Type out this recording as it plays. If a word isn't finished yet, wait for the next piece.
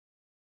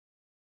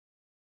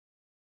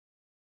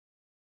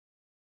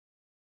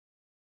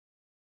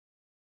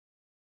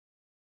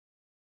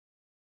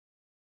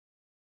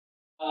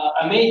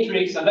a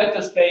matrix, a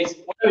vector space,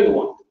 whatever you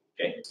want.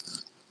 Okay.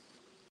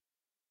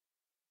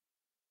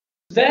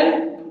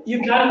 Then you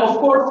can, of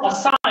course,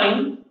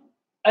 assign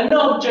an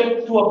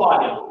object to a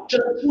variable.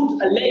 Just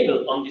put a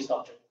label on this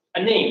object,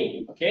 a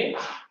name. Okay.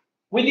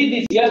 We did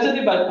this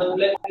yesterday, but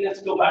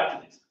let's go back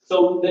to this.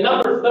 So the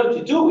number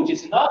 32, which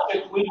is an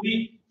object, will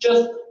be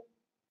just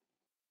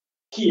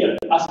here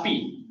as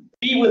p.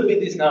 P will be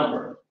this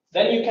number.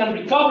 Then you can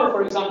recover,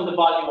 for example, the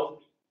value of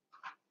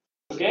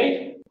p.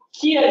 Okay?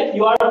 Here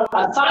you are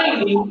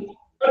assigning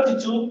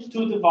 32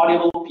 to the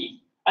variable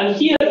p. And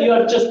here you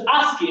are just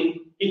asking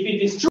if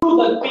it is true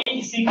that p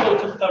is equal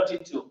to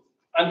 32.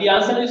 And the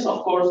answer is,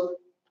 of course,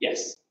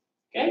 yes.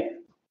 Okay?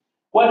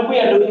 What we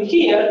are doing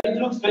here, it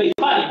looks very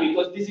funny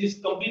because this is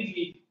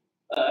completely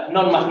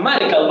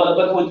non-mathematical,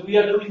 but what we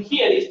are doing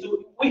here is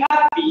we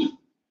have p,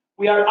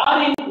 we are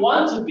adding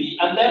 1 to p,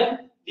 and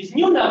then this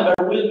new number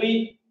will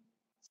be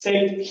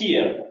saved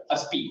here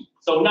as p.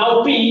 So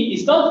now p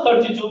is not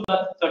 32,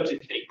 but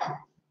 33.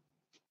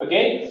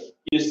 Okay?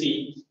 You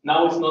see,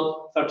 now it's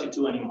not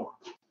 32 anymore.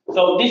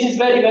 So this is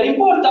very, very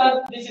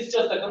important. This is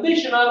just a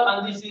conditional,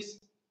 and this is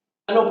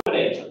an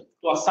operator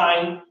to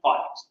assign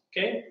values.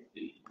 Okay?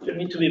 You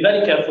need to be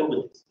very careful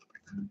with this.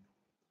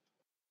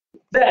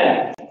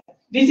 Then,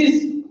 this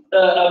is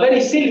a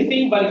very silly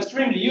thing, but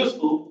extremely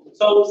useful.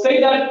 So say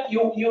that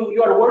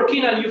you are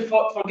working and you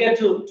forget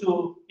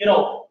to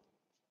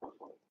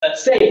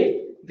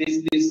save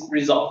this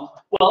result.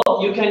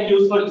 Well, you can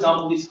use, for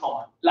example, this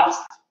command,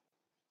 last.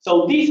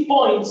 So this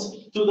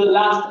points to the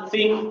last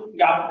thing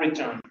gap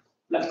return.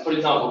 Like, for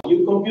example,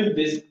 you compute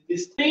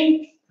this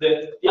thing,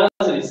 the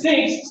answer is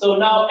 6, so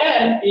now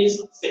n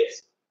is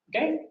 6.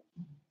 Okay?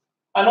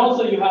 And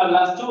also you have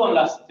last 2 and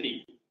last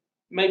 3.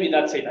 Maybe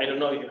that's it. I don't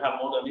know if you have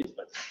more than this,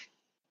 but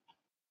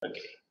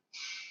okay.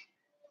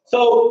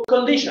 So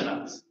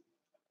conditionals.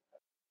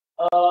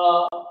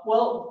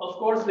 Well, of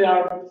course, there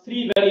are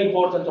 3 very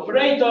important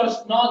operators: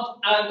 not,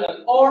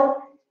 and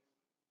or.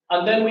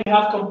 And then we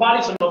have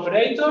comparison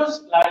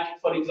operators, like,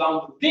 for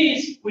example,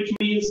 this, which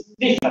means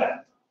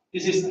different.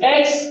 This is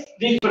x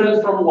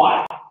different from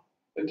y.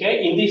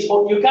 Okay, in this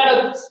form, you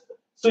cannot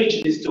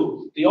switch these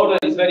two. The order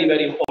is very,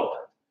 very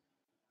important.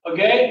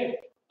 Okay,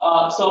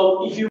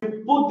 so if you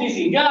put this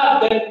in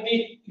gap, then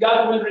the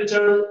gap will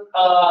return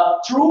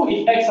true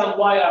if x and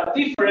y are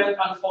different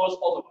and false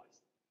otherwise.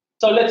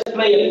 So let's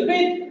play a little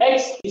bit.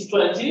 X is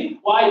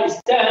 20, y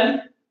is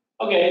 10.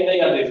 Okay,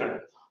 they are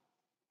different.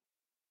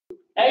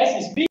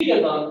 X is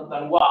bigger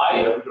than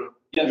y.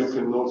 Yes. You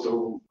can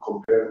also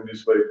compare in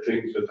this way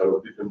things that are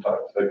of different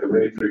types, like a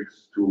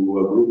matrix to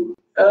a group.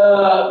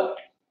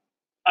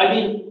 I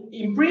mean,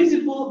 in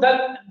principle,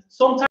 that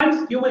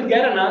sometimes you will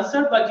get an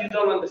answer, but you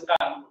don't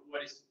understand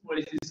what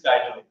is this guy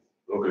doing.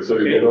 Okay, so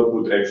you cannot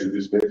put X in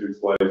this matrix,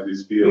 Y in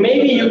this field.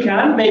 Maybe you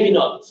can, maybe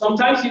not.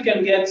 Sometimes you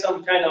can get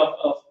some kind of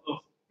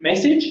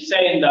message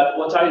saying that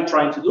what are you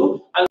trying to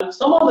do, and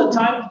some of the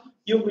time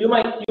you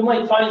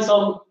might find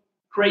some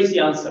crazy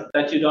answer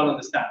that you don't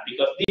understand,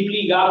 because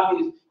deeply gap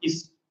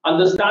is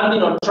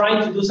understanding or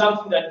trying to do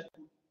something that,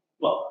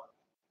 well,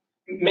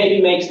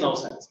 maybe makes no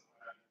sense.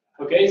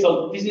 Okay,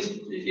 so this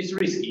is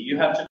risky. You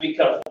have to be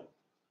careful.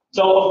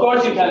 So of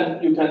course you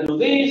can do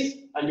this,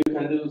 and you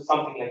can do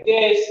something like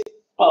this.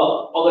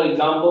 Well, other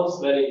examples,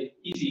 very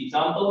easy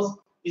examples.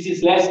 This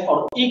is less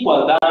or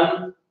equal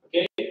than.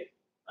 Okay,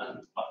 and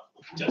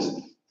just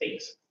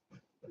things.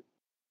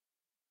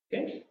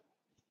 Okay.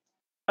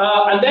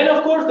 And then,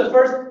 of course, the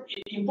first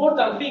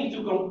important thing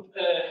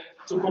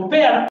to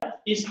compare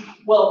is,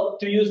 well,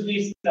 to use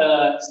this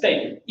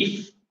statement,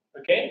 if.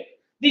 Okay,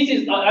 this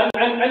is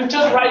I'm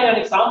just writing an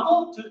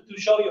example to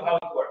show you how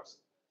it works.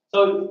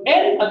 So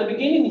n at the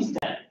beginning is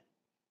 10.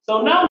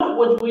 So now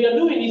what we are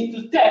doing is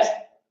to test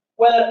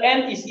whether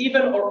n is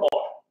even or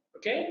odd.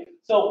 Okay,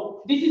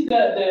 so this is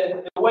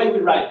the way we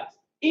write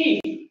it.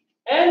 If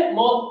n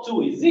mod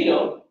 2 is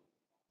 0,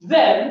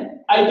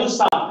 then I do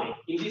something.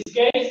 In this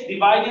case,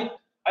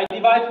 I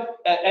divide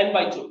n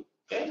by 2,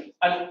 okay?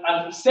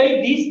 And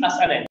say this as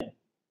an n.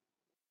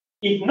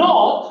 If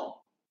not,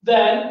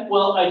 then,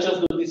 well, I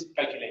just do this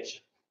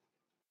calculation,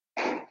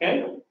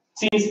 okay?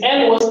 Since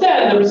n was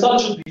 10, the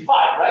result should be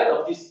 5, right,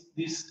 of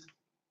this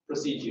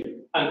procedure.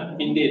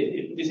 And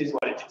indeed, this is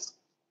what it is,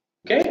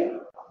 okay?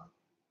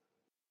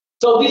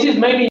 So this is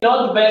maybe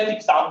not the best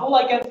example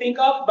I can think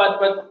of, but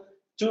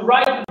to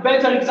write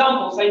better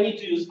examples, I need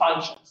to use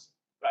functions,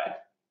 right?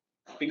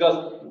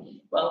 Because,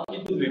 well,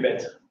 it would be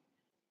better.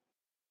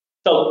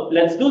 So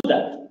let's do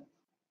that.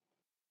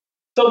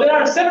 So there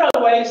are several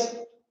ways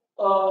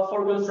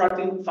for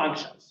constructing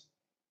functions.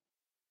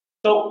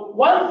 So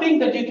one thing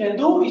that you can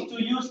do is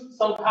to use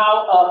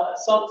somehow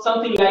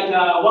something like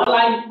a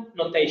one-line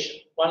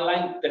notation,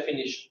 one-line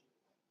definition.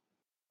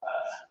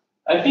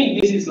 I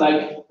think this is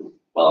like,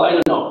 well, I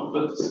don't know,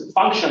 but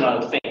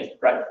functional thing,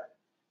 right?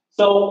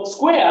 So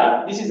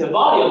square, this is a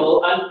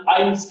variable, and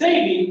I'm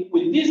saving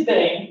with this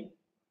name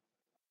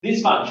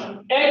this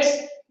function. X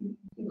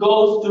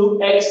goes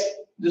to x,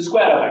 the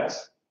square of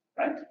x,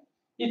 right?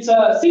 It's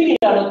a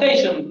similar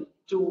notation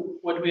to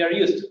what we are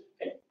used to.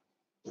 Okay?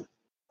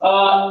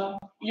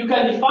 You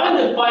can define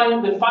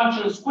the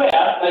function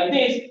square like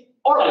this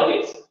or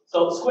like this.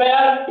 So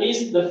square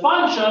is the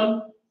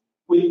function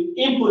with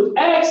input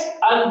x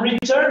and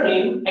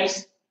returning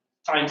x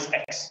times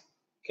x.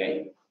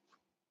 Okay.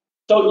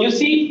 So you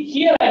see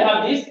here I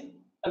have this,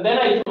 and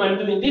then I'm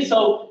doing this.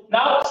 So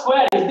now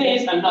square is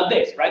this and not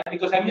this, right?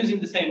 Because I'm using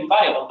the same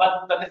variable,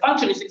 but the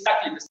function is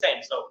exactly the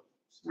same. So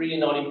it's really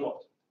not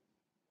important.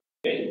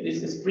 Okay.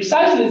 This is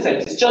precisely the same.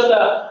 It's just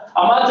a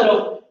matter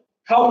of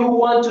how you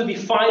want to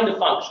define the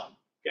function.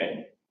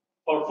 Okay.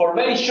 For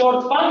very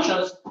short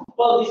functions,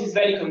 well, this is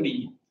very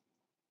convenient.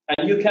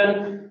 And you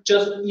can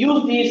just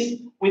use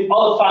this with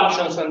all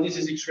functions, and this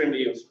is extremely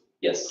useful.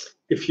 Yes?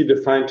 If you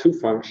define two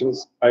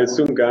functions, I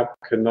assume GAP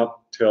cannot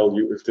tell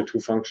you if the two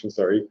functions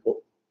are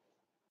equal.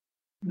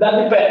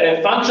 That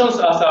depends. Functions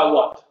as a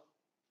what?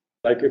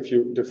 Like if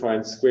you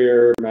define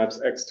square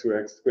maps x to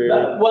x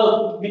squared.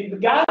 Well, the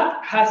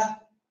GAP has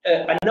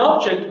an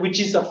object which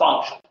is a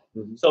function.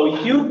 Mm-hmm. So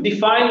if you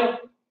define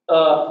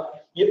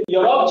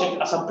your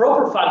object as a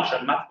proper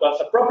function, as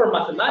a proper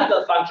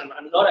mathematical function,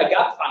 and not a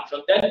GAP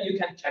function, then you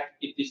can check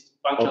if these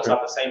functions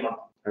are the same or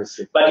not. I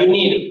see. But you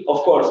need, of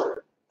course,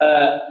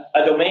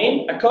 a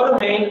domain, a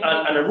codomain,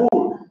 and a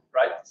rule,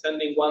 right?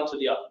 Sending one to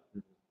the other. Mm-hmm.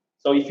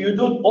 So if you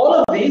do all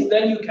of these,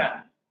 then you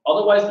can.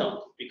 Otherwise,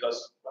 not,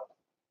 because.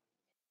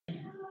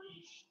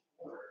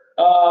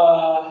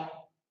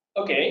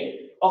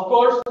 Okay, of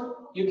course,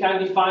 you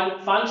can define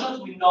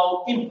functions with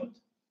no input,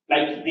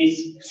 like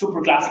this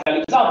super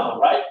classical example,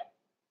 right?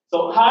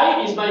 So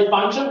hi is my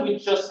function,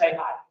 which just say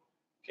hi.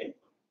 Okay.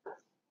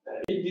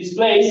 It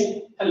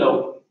displays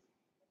hello.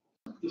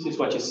 This is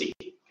what you see.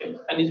 Okay.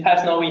 And it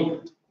has no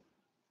input.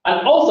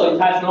 And also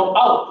it has no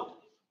output.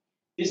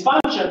 This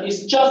function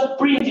is just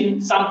printing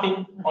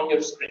something on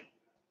your screen.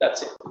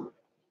 That's it.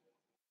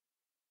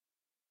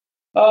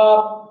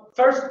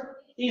 First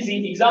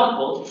easy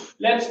example.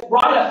 Let's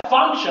write a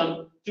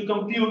function to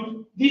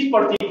compute this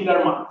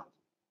particular math.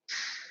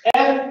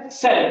 F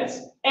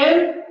sends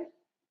n.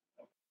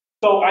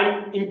 So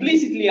I'm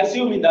implicitly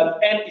assuming that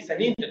n is an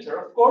integer,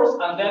 of course,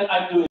 and then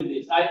I'm doing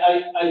this.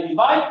 I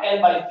divide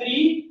n by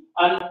 3,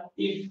 and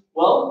if,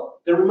 well,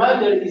 the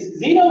remainder is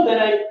 0, then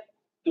I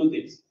do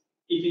this.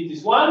 If it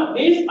is 1,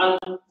 this,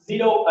 and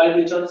 0, I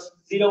return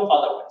 0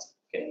 otherwise.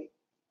 Okay.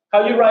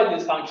 How do you write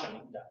this function?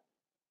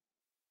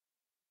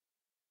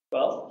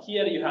 Well,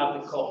 here you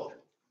have the code.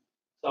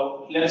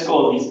 So let's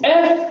call this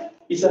f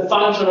is a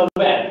function of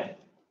n.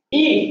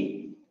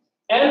 If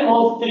n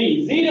mod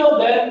 3 0,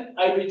 then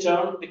I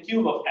return the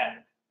cube of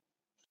n.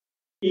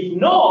 If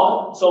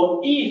not,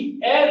 so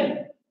if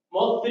n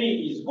mod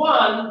 3 is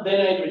 1, then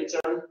I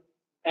return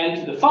n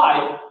to the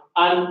 5,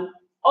 and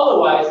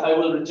otherwise I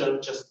will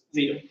return just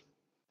 0.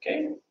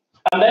 Okay?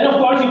 And then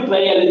of course you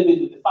play a little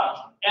bit with the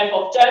function. F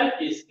of 10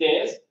 is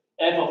this,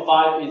 f of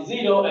 5 is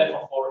 0, f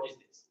of 4 is this.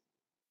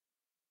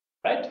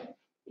 Right?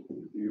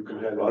 You can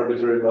have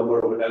arbitrary number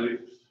of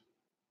ellipses.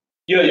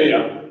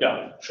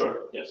 Yeah,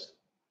 sure, yes.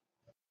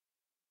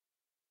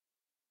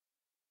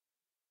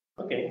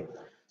 Okay,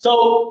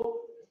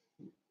 so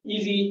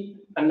easy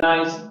and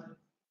nice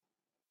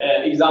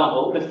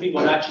example, the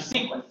Fibonacci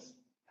sequence.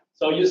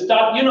 So you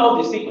start, you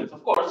know the sequence,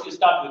 of course, you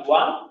start with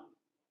 1,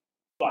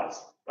 twice,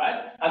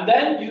 right? And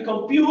then you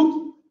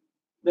compute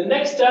the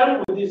next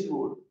term with this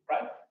rule,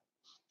 right?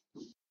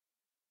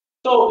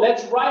 So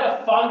let's write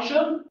a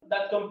function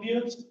that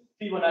computes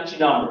Fibonacci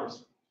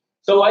numbers.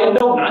 So I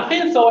know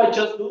nothing, so I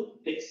just do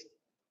this.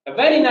 A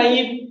very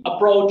naive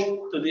approach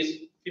to this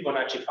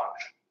Fibonacci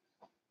function.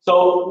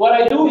 So what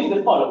I do is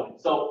the following.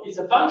 So it's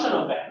a function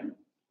of n.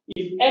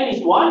 If n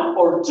is 1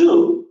 or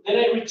 2, then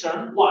I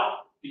return 1,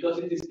 because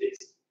it is this.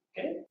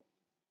 Okay?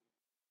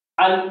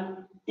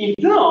 And if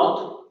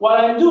not, what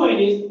I'm doing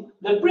is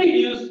the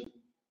previous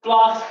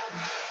plus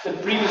the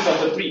previous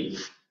of the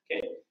previous.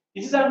 Okay?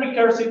 This is a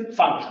recursive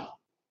function.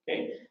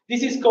 Okay?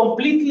 This is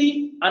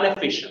completely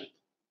inefficient.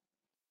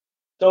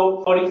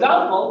 So, for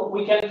example,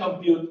 we can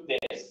compute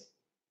this,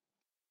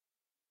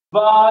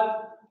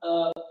 but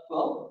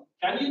well,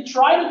 can you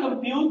try to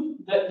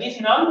compute this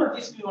number,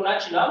 this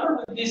Fibonacci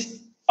number, with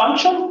this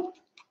function?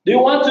 Do you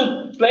want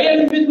to play a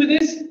little bit with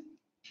this?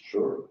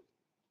 Sure.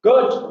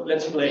 Good.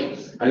 Let's play.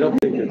 I don't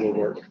think it will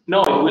work.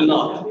 No, it will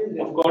not.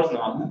 Of course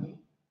not.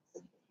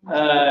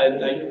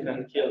 I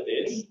can kill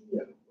this.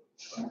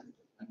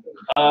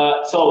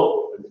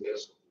 So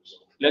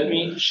let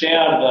me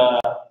share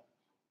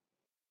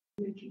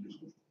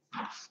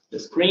the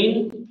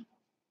screen.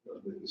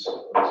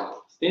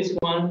 This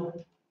one.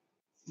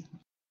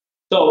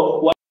 So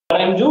what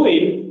I'm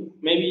doing,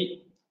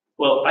 maybe,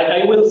 well,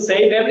 I will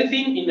save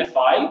everything in a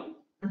file,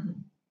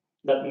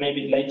 but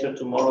maybe later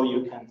tomorrow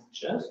you can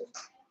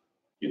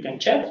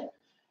check.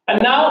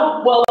 And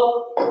now, well,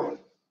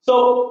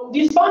 so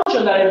this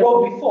function that I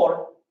wrote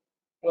before,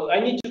 well,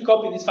 I need to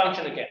copy this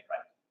function again,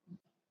 right?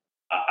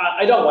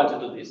 I don't want to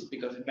do this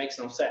because it makes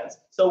no sense.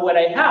 So what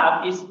I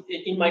have is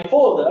in my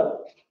folder,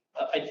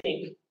 I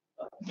think,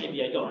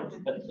 maybe I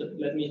don't, but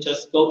let me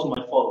just go to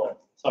my folder.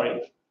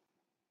 Sorry.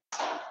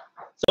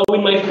 So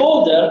in my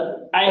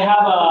folder, I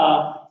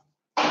have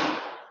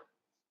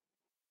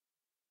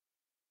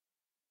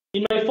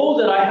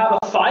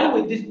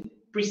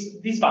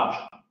this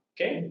function.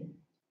 Okay.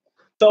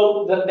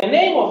 So the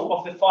name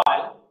of the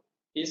file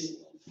is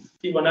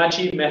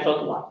Fibonacci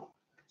method 1.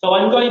 So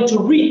I'm going to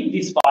read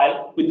this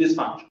file with this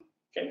function.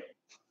 Okay.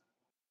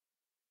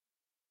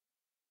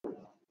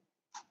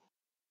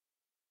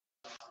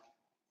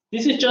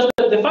 This is just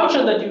the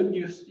function that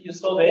you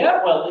saw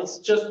there. Well, it's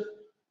just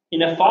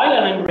in a file,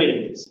 and I'm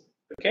reading this.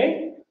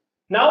 Okay.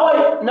 Now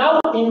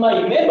in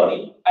my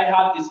memory I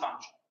have this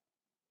function,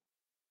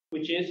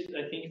 which is,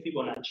 I think,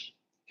 Fibonacci.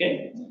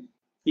 Okay.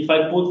 If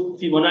I put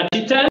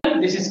Fibonacci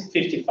 10, this is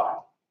 55.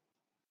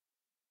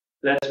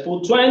 Let's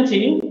put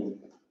 20.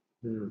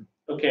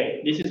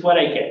 Okay, this is what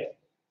I get.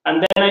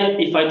 And then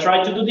if I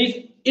try to do this,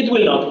 it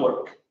will not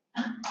work.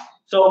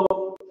 So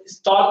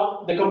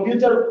the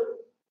computer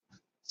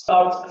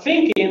starts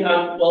thinking,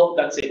 and well,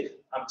 that's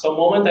it. At some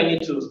moment I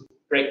need to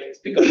break this,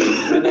 because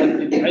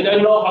I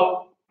don't know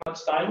how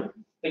much time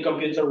the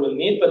computer will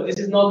need, but this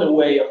is not the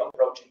way of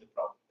approaching the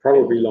problem.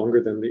 Probably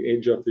longer than the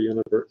age of the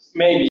universe.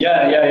 Maybe,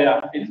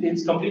 yeah.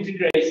 It's completely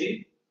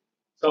crazy.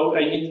 So I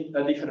need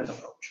a different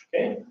approach.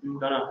 Okay,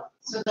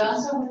 So the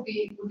answer would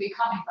be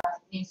coming, but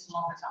it needs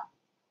longer time.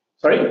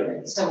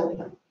 Sorry. So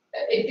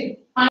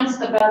it finds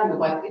the value,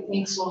 but it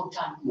needs long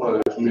time. Well,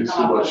 it needs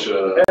too much.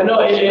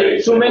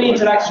 Too many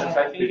interactions.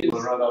 I think it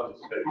will run out of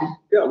space.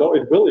 Yeah, no,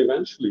 it will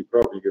eventually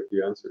probably give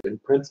the answer in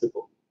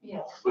principle.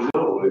 Yeah. But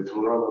no, it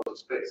will run out of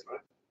space,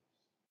 right?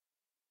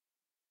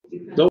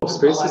 No,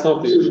 space is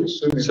not the issue.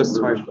 It's just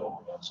time.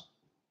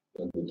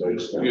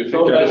 You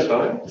think that's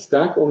time?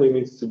 Stack only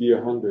needs to be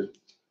 100.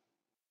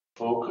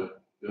 Okay.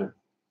 Yeah.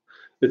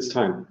 It's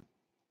time.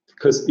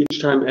 Because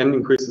each time n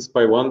increases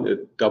by 1,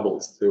 it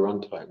doubles the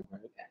runtime,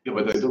 right? Yeah,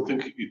 but I don't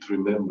think it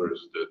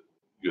remembers that,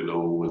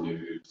 when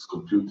it's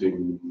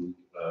computing,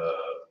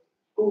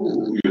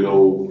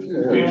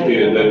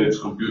 50 and then it's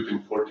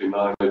computing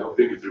 49. I don't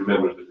think it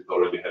remembers that it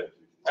already had it.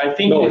 I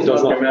think it's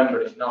not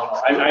remembering. No.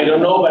 I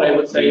don't know, but I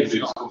would say it's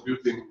not.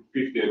 Computing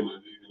 50 and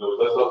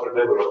does not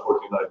remember what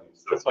 49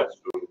 is. That's why it's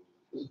true.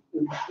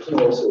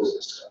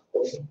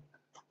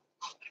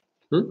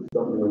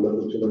 Don't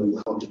remember too many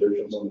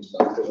contradictions on the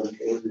stack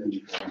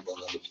eventually.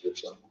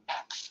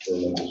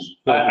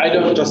 I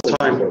don't just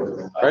time,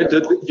 right?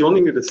 You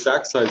only need a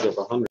stack size of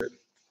 100,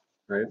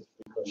 right?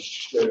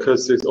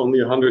 Because there's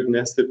only 100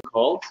 nested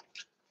calls.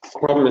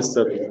 Problem is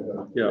that,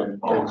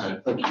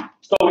 Okay.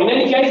 So in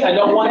any case, I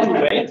don't want to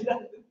wait.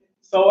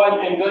 So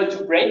I'm going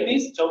to break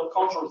this. So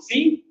Control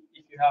C,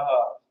 if you have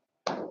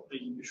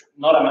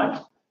not a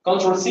Mac,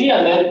 Control C,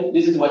 and then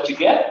this is what you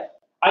get.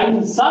 I'm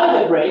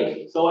inside the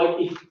break, so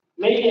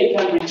maybe I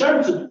can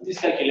return to this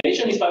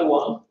calculation if I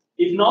want.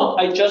 If not,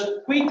 I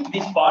just quit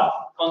this part,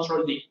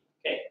 Control D,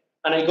 okay,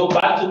 and I go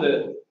back to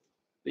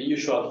the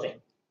usual thing.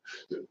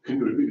 Can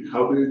you repeat?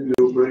 How do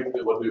you break?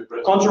 What do you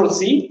press? Control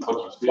C.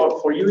 Control C.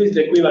 For you is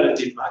the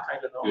equivalent in Mac. I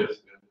don't know.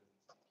 Yes.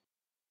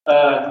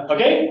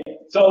 Okay.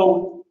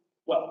 So,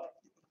 well,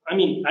 I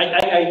mean,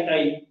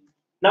 I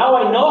now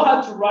I know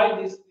how to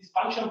write this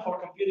function for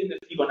computing the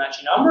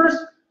Fibonacci numbers,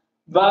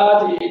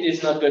 but it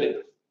is not good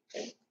enough.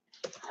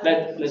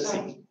 Okay. Let's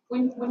see.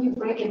 When you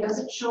break it, does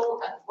it show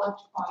at what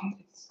point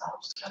it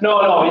stops? No.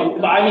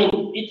 I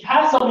mean, it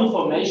has some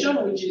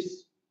information which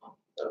is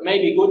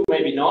maybe good,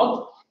 maybe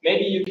not.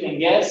 Maybe you can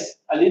guess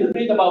a little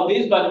bit about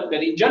this, but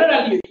in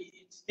general,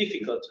 it's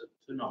difficult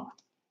to know.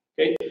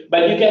 Okay,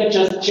 but you can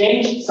just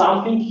change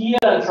something here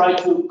and try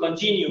to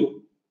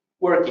continue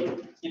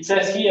working. It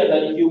says here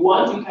that if you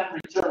want, you can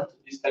return to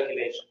this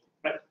calculation,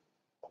 right?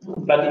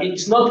 But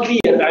it's not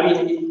clear. I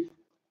mean,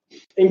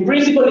 in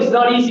principle, it's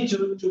not easy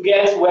to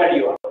guess where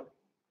you are,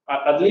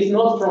 at least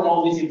not from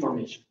all this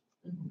information.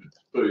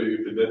 So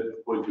if at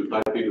that point you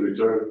type in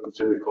return,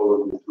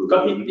 semicolon.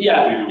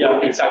 Yeah,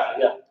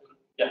 exactly. Yeah.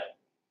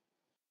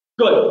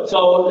 Good.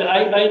 So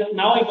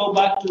now I go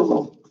back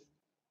to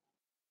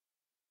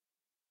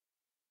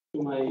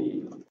my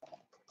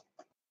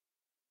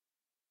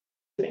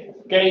thing.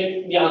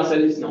 Okay, the answer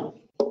is no.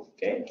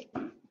 Okay.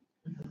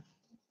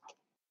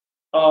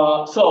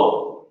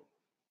 So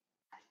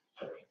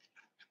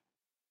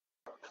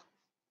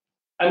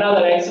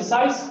another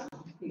exercise.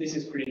 This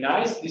is pretty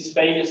nice. This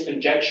famous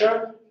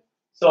conjecture.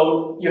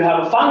 So you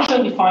have a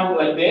function defined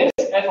like this.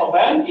 F of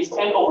n is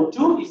n over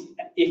 2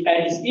 if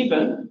n is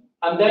even.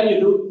 And then you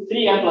do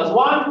 3n plus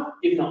 1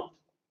 if not.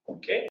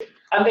 Okay?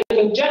 And the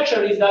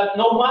conjecture is that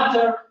no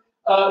matter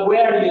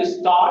where you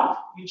start,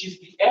 which is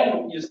the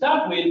n you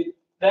start with,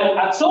 then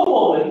at some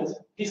moment,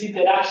 this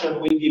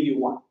interaction will give you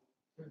 1.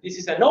 This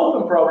is an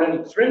open problem,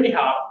 extremely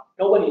hard.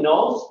 Nobody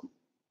knows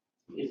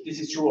if this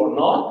is true or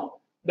not.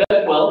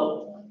 But,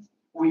 well,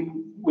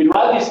 we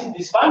write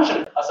this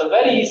function as a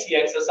very easy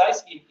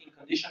exercise in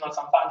conditional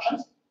sum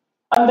functions.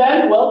 And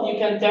then, well, you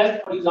can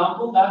test, for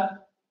example, that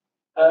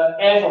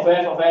f of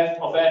f of f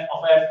of f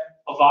of f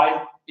of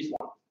I is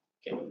 1.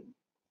 Okay.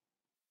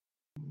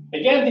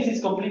 Again, this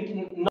is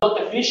completely not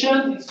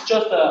efficient. It's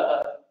just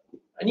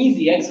an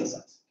easy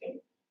exercise. Okay.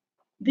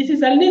 This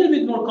is a little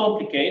bit more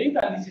complicated,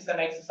 and this is an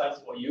exercise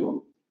for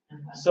you.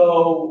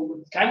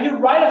 So, can you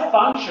write a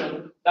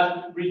function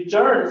that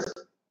returns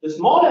the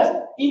smallest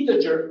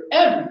integer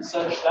ever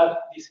such that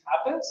this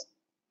happens?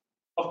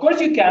 Of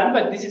course you can,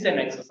 but this is an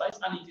exercise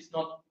and it is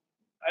not,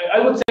 I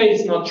would say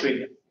it's not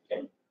trivial.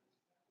 Okay?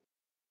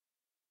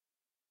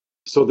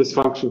 So this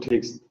function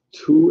takes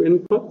two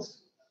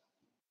inputs,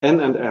 n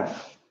and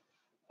f.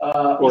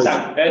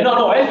 Exactly.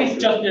 No, f is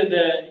just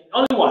the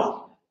only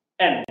one,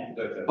 n.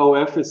 Oh,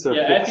 f is the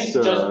Yeah, fixed, f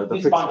is just the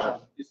this fixed function.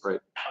 f. This Right.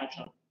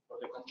 function for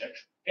the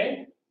conjecture.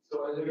 Okay?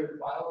 So are there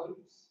while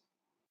loops?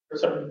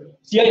 Sorry.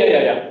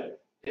 Yeah.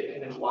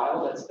 And then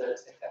while, that's the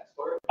syntax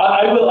for it?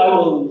 I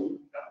will.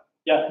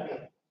 Yeah.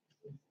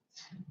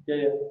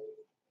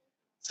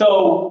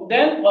 So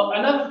then, well,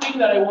 another thing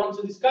that I want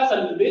to discuss a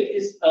little bit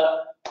is,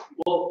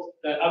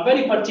 a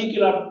very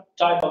particular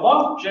type of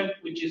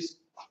object, which is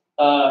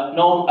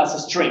known as a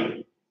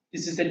string.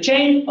 This is a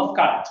chain of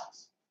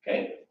characters.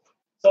 Okay.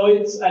 So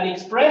it's an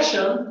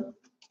expression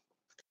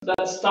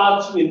that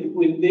starts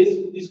with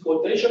this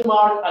quotation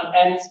mark and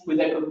ends with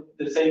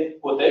the same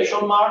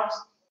quotation marks.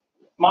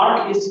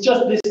 Mark is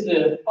just this,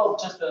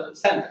 just a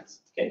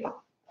sentence, okay,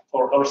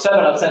 or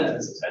several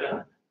sentences. I don't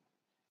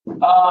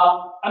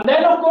know. And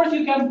then, of course,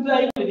 you can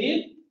play with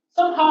it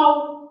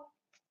somehow,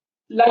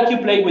 like you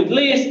play with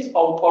lists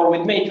or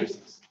with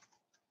matrices.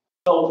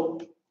 So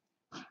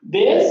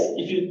this,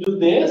 if you do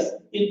this,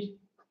 it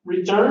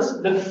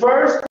returns the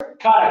first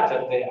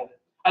character there.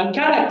 And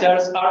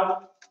characters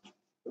are,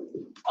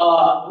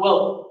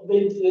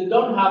 they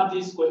don't have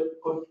this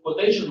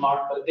quotation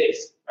mark, but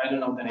this. I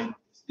don't know the name.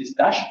 This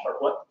dash or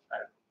what?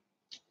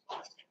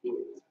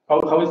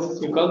 How is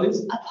this? You call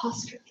this?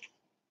 Apostrophe.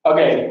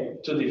 Okay,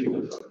 too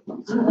difficult.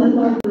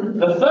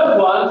 The third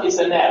one is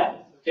an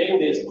L. Okay,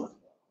 this one.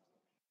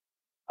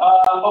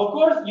 Of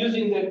course,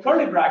 using the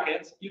curly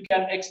brackets, you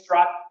can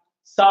extract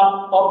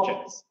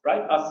sub-objects,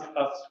 right? As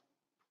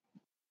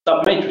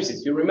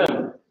sub-matrices, you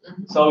remember.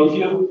 So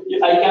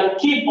if I can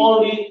keep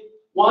only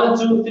 1,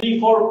 2, 3,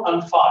 4,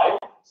 and 5,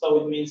 so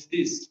it means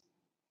this.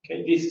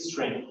 Okay, this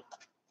string.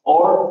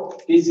 Or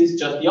this is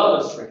just the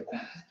other string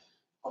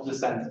of the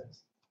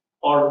sentence.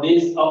 Or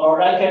this,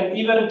 or I can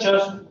even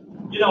just,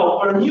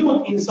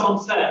 permute in some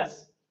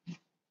sense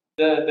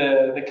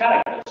the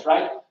characters,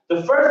 right?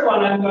 The first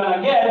one I'm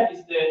gonna get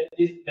is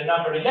the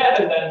number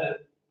 11, then the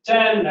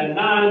 10, then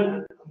 9,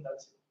 and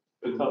that's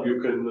it. And you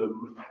can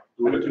do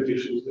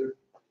repetitions there.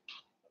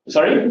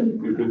 Sorry?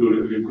 You can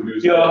do it. You could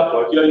use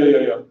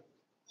Yeah.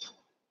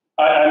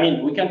 I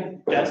mean, we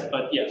can test,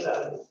 but yes.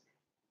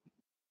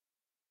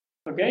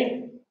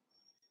 Okay.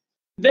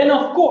 Then,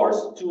 of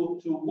course, to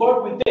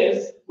work with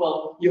this,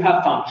 well, you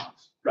have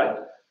functions, right?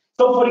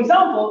 So, for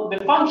example, the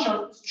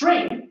function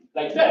string,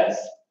 like this,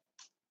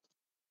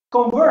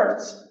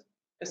 converts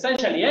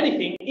essentially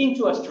anything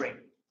into a string.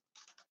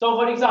 So,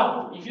 for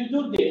example, if you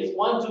do this,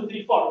 1, 2,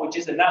 3, 4, which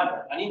is a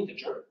number, an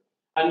integer,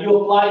 and you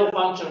apply the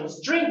function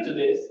string to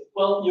this,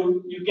 well,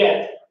 you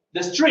get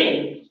the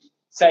string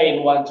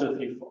saying 1, 2,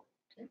 3, 4.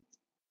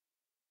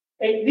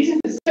 Okay? This is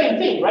the same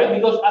thing, right?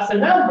 Because as a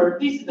number,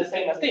 this is the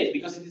same as this,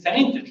 because it is an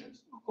integer.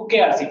 Who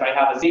cares if I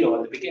have a 0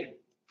 at the beginning,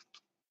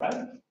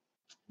 right?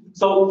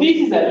 So this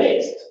is a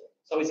list.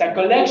 So it's a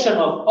collection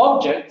of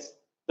objects,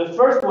 the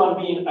first one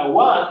being a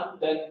 1,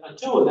 then a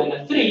 2, then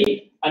a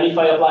 3, and if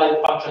I apply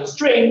the function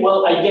string,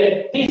 well, I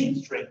get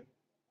this string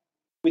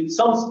with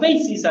some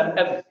spaces and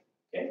everything,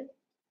 okay?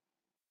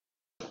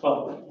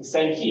 Well, the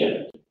same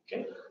here,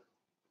 okay?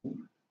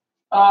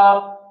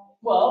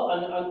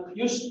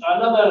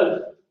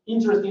 Another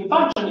interesting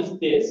function is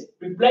this,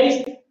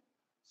 replace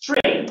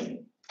string.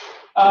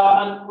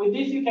 And with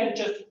this, you can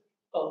just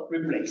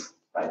replace,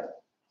 right?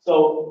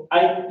 So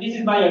this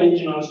is my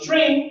original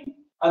string,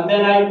 and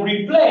then I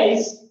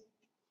replace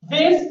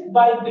this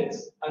by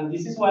this, and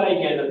this is what I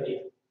get at the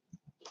end.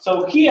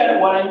 So here,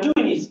 what I'm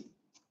doing is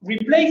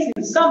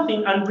replacing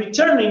something and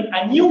returning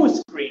a new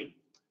string,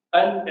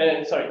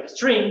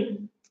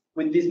 string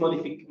with this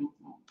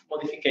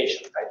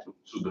modification, right?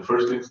 So the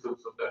first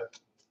instance of that.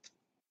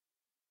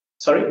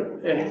 Sorry.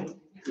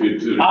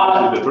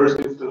 The first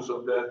instance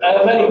of that.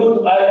 Very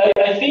good.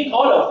 I think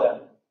all of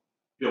them.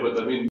 Yeah, but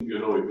I mean,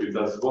 if it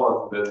does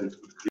one, then it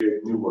would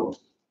create new ones.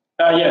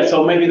 Yeah,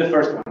 so maybe the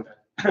first one.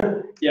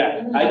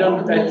 Yeah, I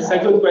don't. That's a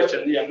good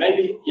question. Yeah,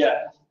 maybe.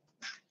 Yeah.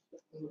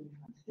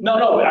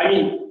 No. I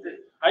mean,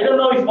 I don't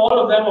know if all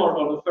of them or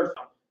the first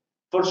one.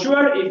 For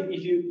sure,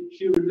 if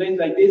you replace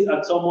like this,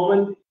 at some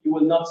moment you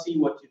will not see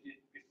what you did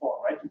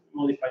before, right? You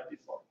modified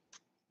before.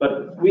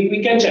 But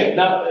we can check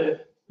now.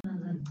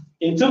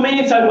 In 2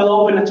 minutes, I will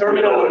open a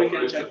terminal where we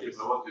can check this.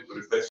 If I wanted to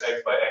replace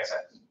x by x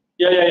axis.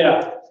 Yeah.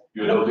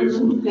 This.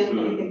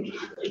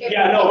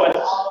 Yeah, no, but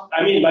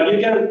I mean, but you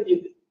can.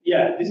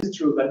 Yeah, this is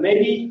true. But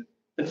maybe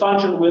the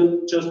function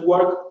will just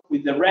work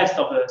with the rest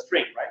of the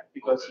string, right?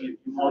 Because you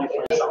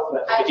modify something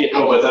at the beginning.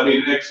 No, but I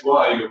mean x,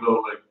 y.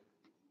 Like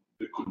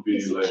it could be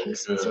like.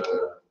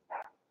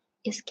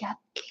 Is gap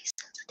case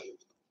sensitive?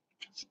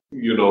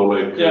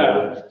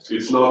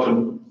 It's not,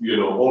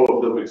 all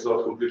of them. It's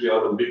not completely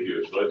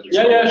unambiguous, right?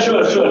 Yeah,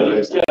 sure.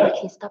 Yeah.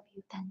 Case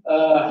W10.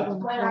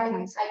 When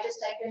I just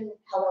typed in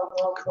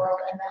hello world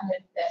and then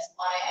hit this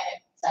on it, and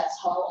it That's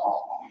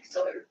all.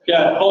 So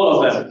Yeah,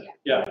 all of them.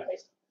 Yeah.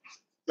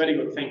 Very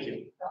good, thank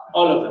you.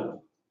 All of them.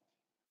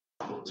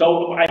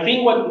 So I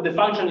think what the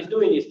function is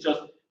doing is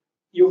just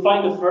you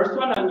find the first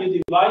one and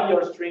you divide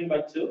your string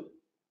by 2.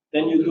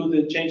 Then you do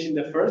the change in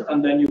the first,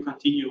 and then you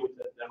continue with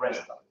the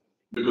rest of it.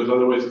 Because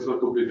otherwise it's not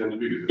completely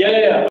ambiguous.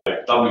 Yeah.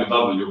 Like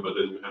WW, but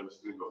then you have a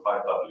string of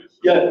 5 W's. So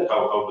Yeah.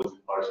 How does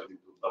it parse it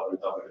into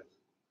WW?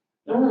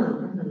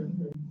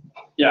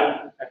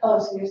 Yeah. Oh,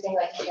 so you're saying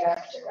like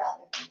character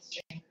rather than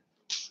string?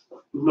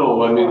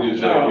 No, I mean,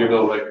 No. you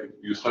know, like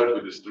you start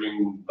with the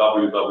string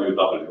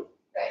WWW.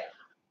 Right.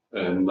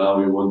 And now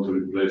you want to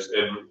replace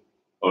every,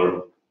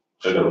 or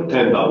I don't know,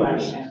 10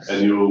 W's.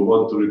 And you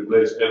want to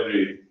replace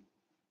every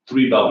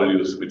 3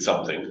 W's with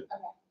something.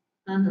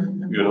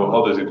 You know,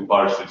 how does it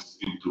parse this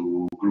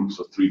into groups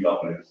of 3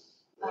 W's?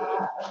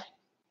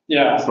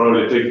 Yeah.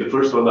 Probably take the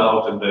first one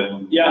out and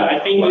then. Yeah, I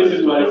think this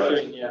is what it's right.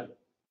 doing. Yeah.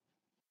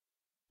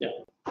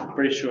 Yeah,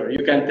 pretty sure.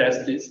 You can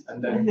test this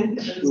and then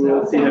we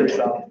will see the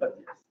result. But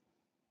yes.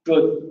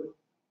 Good.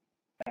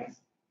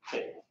 Thanks.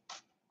 Okay.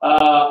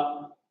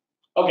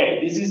 Okay,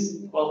 this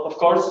is, well, of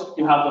course,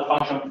 you have the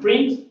function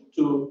print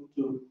to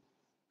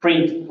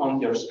print on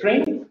your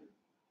string.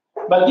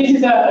 But this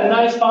is a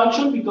nice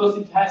function because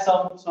it has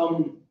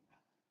some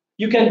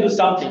you can do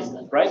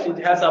something, right? It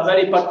has a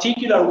very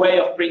particular way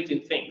of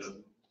printing things.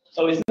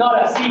 So it's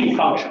not a silly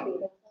function.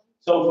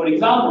 So for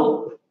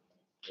example,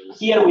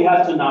 here we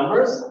have 2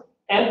 numbers,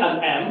 n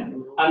and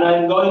m, and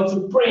I'm going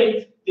to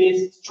print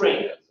this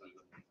string.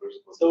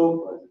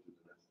 So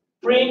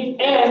print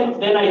n,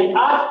 then I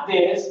add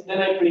this, then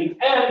I print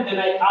n, then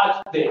I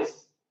add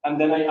this, and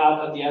then I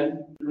add at the end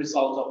the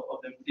result of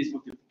this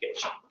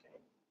multiplication.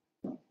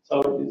 Okay.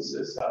 So this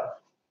is a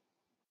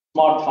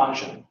smart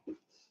function.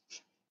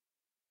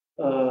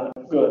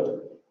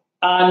 Good.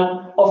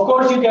 And of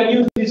course, you can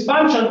use this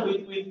function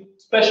with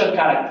special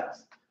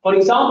characters. For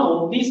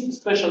example, this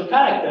special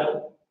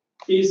character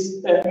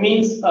is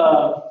means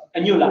a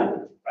new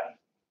line, right?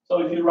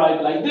 So if you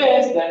write like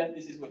this, then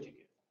this is what you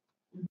get.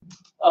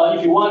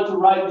 If you want to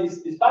write this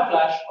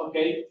backlash,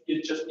 okay,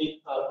 you just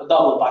need a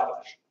double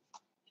backlash.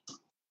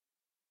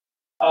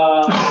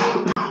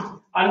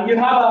 And you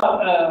have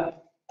a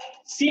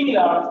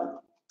similar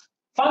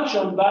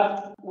function,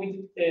 but with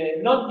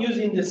not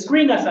using the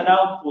screen as an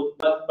output,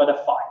 but a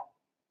file.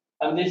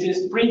 And this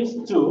is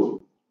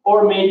print2,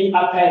 or maybe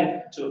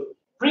append2.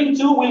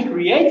 Print2 will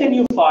create a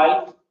new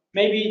file,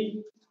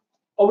 maybe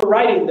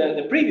overriding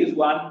the previous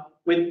one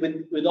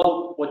with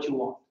all what you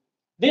want.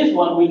 This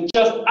one will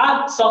just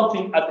add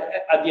something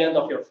at the end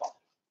of your file.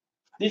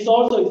 This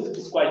also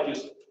is quite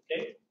useful.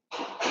 Okay.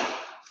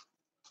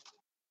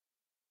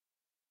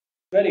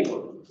 Very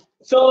good.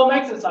 Some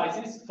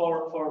exercises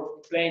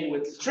for playing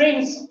with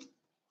strings.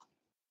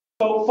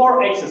 So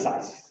 4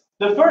 exercises.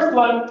 The first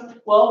one,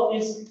 well,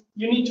 is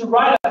you need to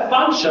write a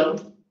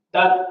function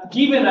that,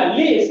 given a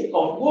list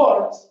of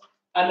words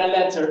and a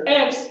letter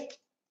X,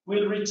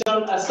 will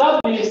return a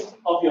sublist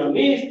of your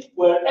list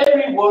where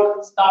every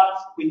word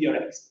starts with your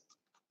X.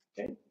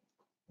 Okay.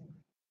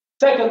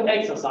 Second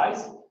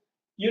exercise,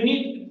 you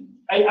need,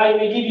 I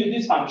will give you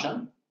this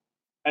function.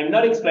 I'm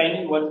not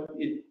explaining what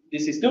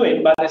this is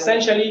doing, but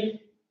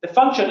essentially the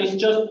function is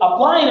just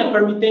applying a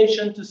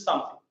permutation to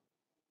something,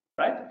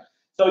 right?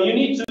 So you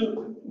need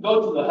to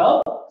go to the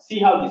help, see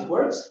how this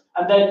works,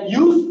 and then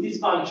use this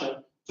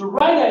function to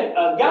write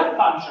a gap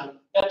function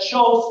that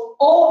shows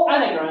all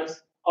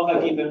anagrams of a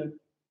given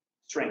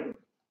string.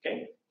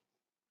 Okay.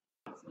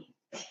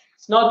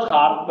 It's not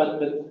hard,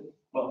 but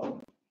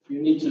well,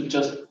 you need to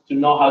just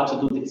know how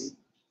to do this.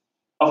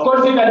 Of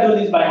course, you can do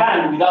this by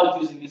hand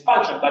without using this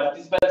function, but it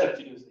is better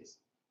to use this,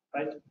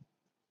 right?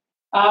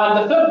 And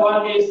the third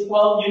one is,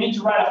 well, you need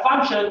to write a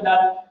function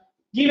that,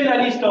 given a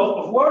list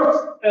of words,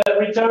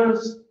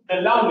 returns the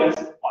longest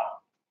one.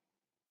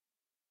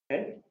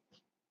 Okay.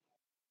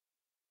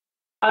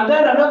 And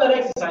then another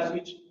exercise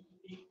which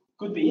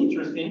could be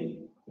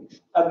interesting,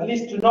 at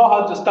least to know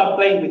how to start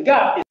playing with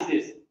gap, is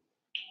this.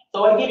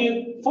 So I give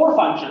you 4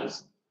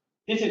 functions.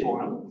 This is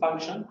one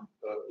function.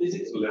 This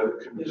is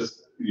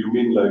you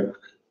mean like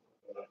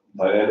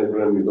by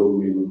anagram, you don't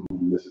mean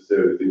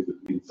necessarily things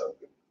that mean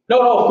something.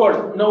 No, of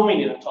course, no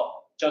meaning at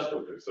all. Just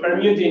Okay, so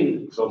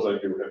permuting. It sounds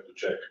like you have to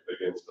check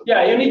against them.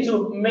 Yeah, you need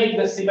to make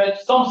the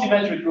some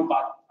symmetric group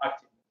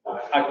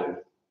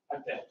active.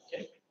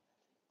 Okay.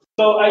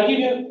 So I give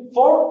you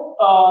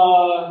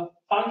 4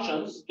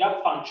 functions,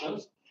 gap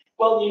functions.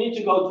 Well, you need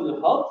to go to the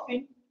help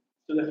thing,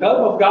 to the help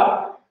of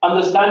gap,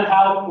 understand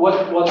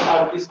what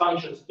are these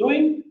functions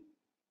doing,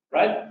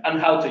 right, and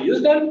how to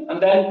use them,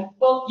 and then,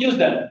 well, use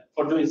them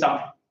for doing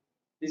something.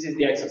 This is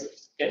the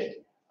exercise. Okay.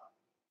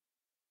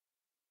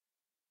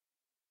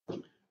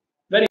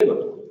 Very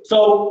good.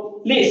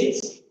 So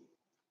lists.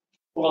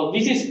 Well,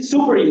 this is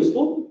super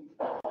useful,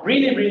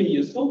 really, really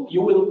useful.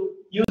 You will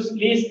use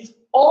lists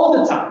all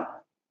the time.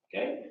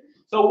 Okay.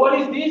 So what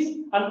is this?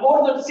 An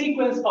ordered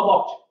sequence of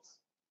objects.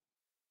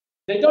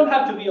 They don't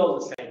have to be all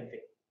the same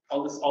thing,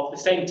 all of the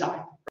same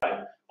type,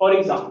 right? For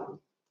example,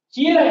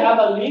 here I have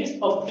a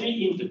list of 3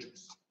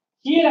 integers.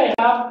 here I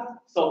have,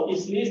 so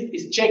this list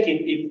is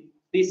checking if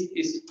this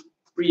is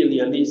really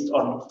a list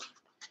or not.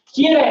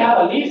 Here I have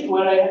a list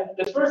where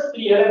the first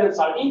 3 elements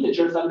are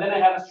integers, and then I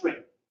have a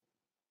string.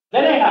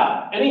 Then I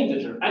have an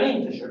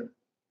integer,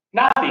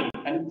 nothing,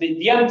 and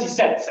the empty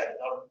set,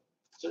 or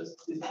just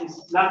this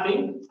is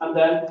nothing, and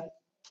then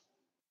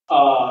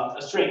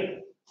a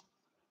string.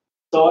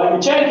 So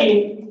I'm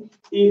checking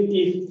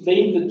if the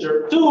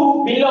integer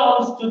 2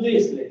 belongs to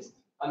this list,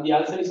 and the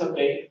answer is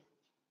okay,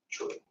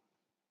 true.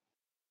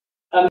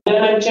 And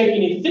then I'm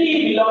checking if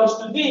 3 belongs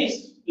to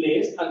this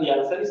list, and the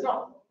answer is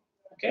no.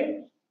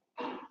 Okay?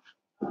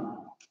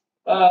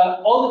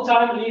 All the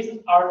time lists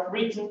are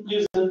written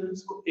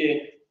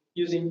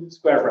using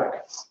square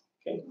brackets.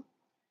 Okay?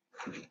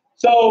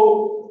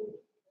 So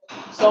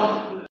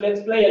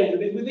let's play a little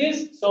bit with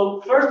this.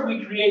 So first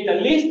we create a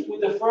list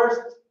with the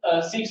first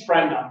 6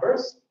 prime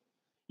numbers.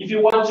 If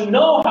you want to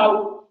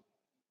know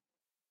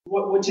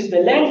which is the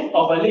length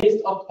of a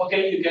list,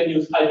 okay, you can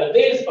use either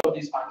this or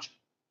this function,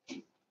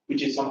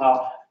 which is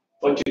somehow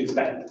what you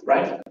expect,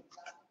 right?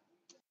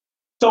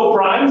 So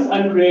primes,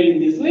 I'm creating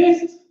this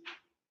list,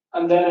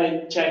 and then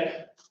I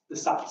check the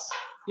size.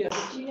 Yes?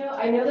 Do you know,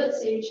 I know that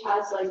Sage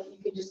has, like, you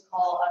can just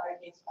call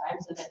uppercase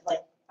primes and it,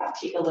 like,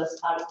 take a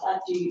list out of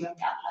that. Do you know if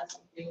that has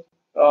something?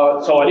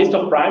 So a list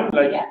of prime,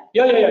 like, yeah,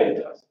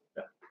 it does.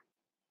 Yeah.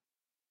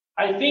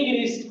 I think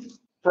it is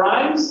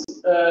primes,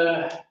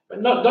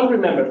 but don't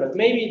remember, but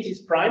maybe it is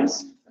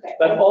primes, okay.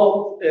 But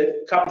all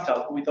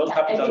capital, with all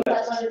capital I think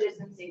letters. that's what it is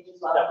in Sage as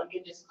well. Yeah. You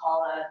can just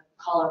call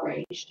a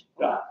range.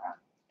 Yeah.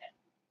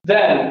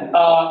 Then,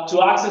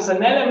 to access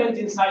an element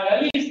inside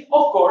a list,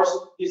 of course,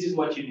 this is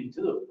what you need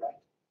to do, right?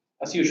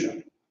 As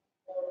usual.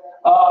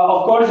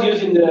 Of course,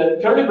 using the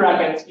curly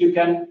brackets, you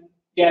can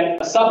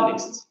get a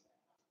sublist.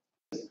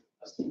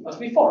 As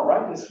before,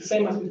 right? It's the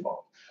same as before.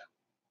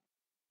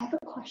 I have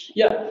a question.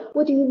 Yeah.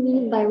 What do you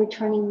mean by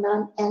returning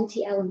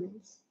non-empty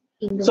elements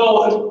in the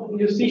So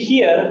you see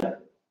here,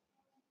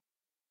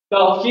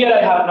 well, here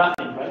I have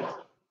nothing, right?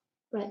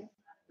 Right.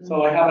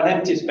 So I have an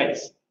empty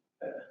space.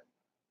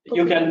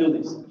 You can do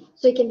this.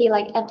 So it can be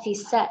like empty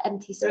set,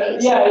 empty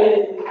space. Yeah.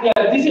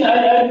 This is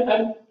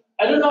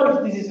I don't know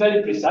if this is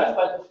very precise,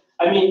 but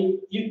I mean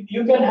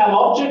you can have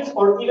objects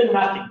or even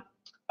nothing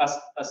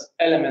as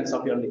elements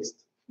of your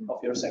list,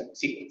 of your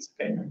sequence.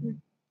 Okay. Mm-hmm.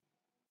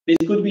 This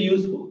could be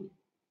useful.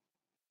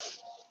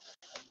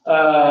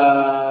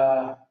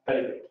 Very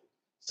good.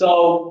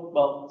 So,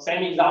 well,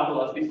 same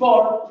example as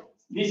before.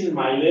 This is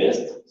my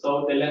list.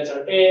 So the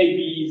letter A,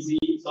 B, Z.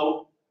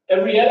 So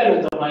every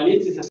element of my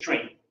list is a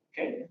string.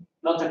 Okay,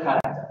 not a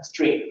character, a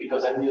string,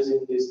 because I'm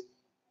using this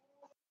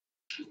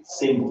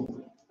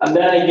symbol. And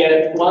then I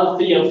get 1,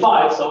 3, and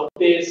 5. So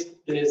this,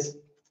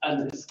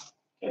 and this.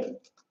 Okay.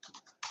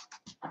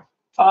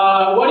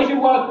 What if you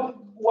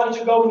want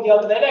to go in the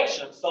other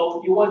direction?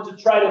 So you want to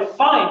try to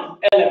find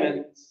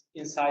elements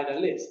inside a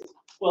list.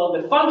 Well,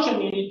 the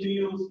function you need to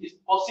use is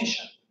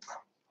position.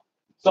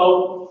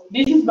 So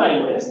this is my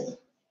list.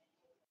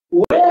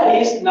 Where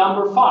is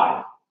number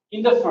 5?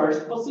 In the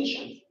first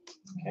position.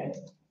 Okay.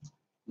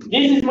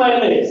 This is my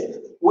list.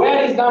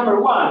 Where is number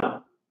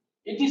 1?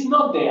 It is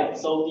not there,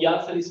 so the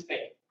answer is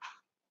fake.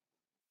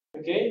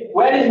 Okay.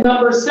 Where is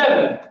number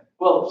 7?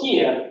 Well,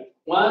 here.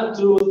 1,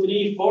 2,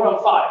 3, 4,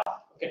 and 5.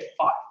 Okay,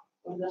 5.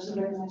 But it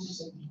doesn't recognize the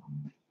second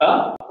one.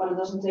 Huh? But it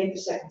doesn't take the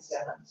second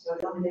 7, so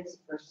it only takes the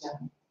first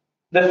 7.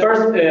 The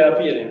first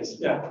appearance,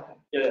 yeah.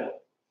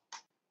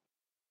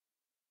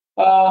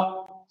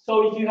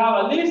 So if you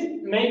have a list,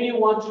 maybe you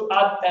want to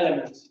add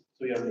elements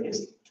to your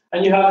list.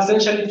 And you have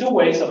essentially 2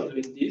 ways of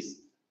doing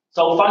this.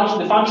 So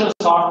the functions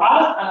are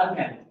add and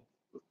append.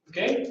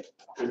 Okay?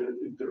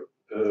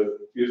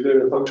 Is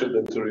there a function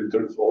that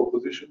returns all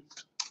positions?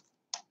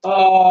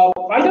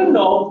 I don't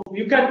know.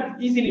 You can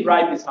easily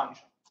write this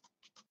function.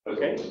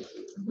 Okay?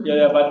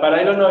 Yeah, but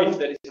I don't know if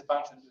there is a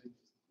function.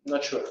 I'm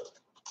not sure.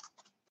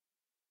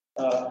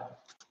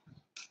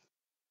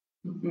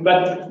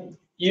 But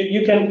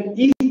you can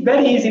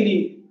very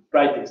easily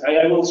write this.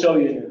 I will show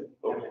you in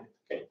a moment.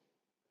 Okay.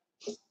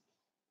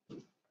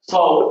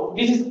 So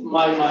this is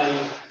my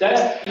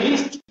test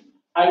list.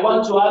 I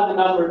want to add the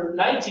number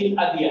 19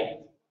 at the end.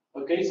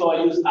 Okay, so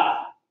I use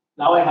add.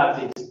 Now I have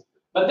this.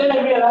 But then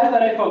I realized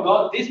that I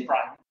forgot this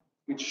prime,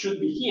 which should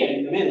be here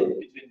in the middle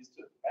between these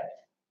two. Right?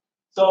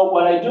 So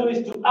what I do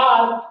is to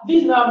add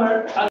this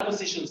number at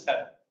position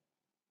 7.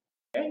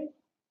 Okay.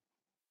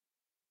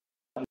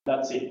 And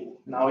that's it.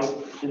 Now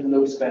it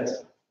looks better.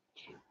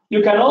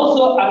 You can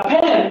also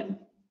append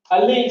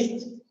a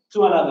list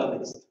to another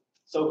list.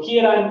 So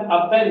here I'm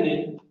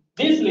appending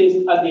this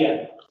list at the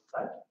end,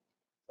 right?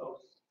 So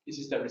this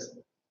is the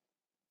result.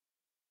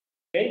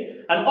 Okay,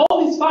 and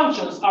all these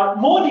functions are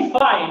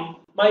modifying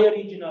my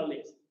original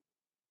list.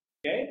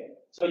 Okay,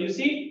 so you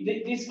see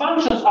these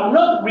functions are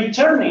not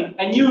returning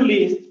a new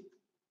list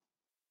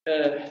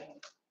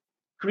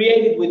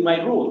created with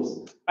my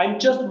rules. I'm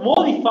just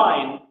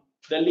modifying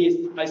the list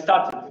I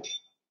started with.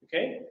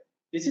 Okay,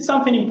 this is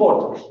something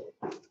important.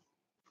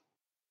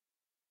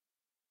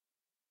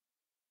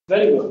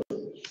 Very good.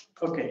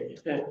 Okay.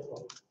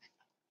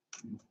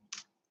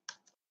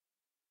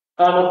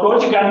 And of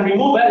course, you can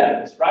remove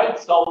elements, right?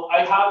 So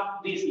I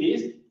have this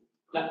list,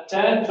 like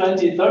 10,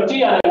 20,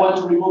 30, and I want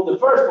to remove the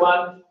first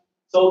one.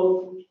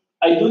 So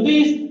I do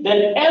this,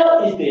 then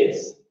L is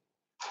this,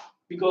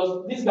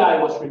 because this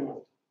guy was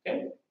removed,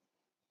 okay?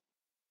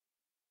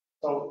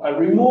 So I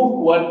remove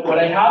what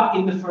I have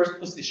in the first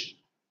position.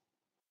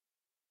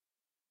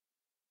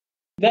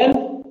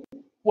 Then,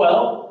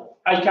 well,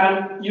 I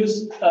can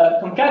use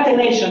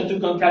concatenation to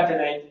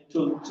concatenate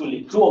two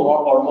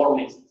or more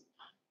lists,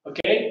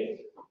 okay?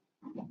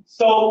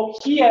 So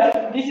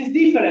here, this is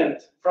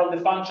different from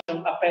the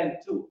function append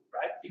to,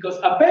 right? Because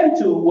append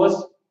to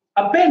was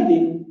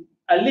appending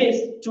a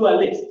list to a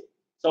list.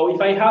 So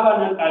if I have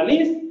a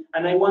list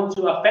and I want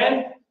to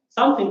append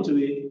something to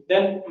it,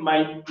 then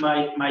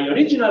my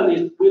original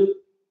list will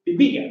be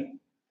bigger.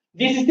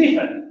 This is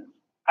different.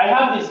 I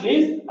have this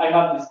list, I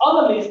have this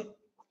other list,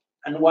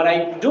 and what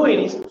I'm doing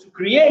is to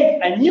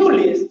create a new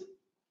list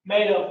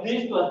made of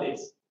this plus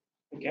this.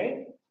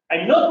 Okay?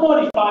 I'm not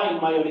modifying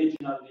my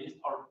original list,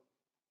 or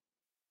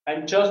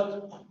I'm just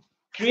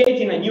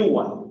creating a new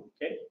one.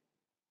 Okay?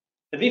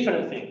 A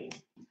different thing.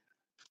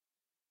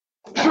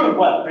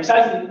 Well,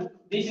 precisely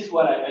this is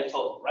what I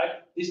told you, right?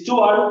 These two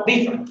are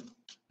different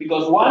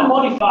because one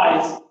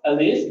modifies a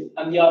list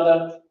and the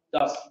other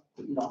does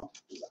not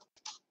do that.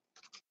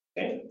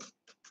 Okay?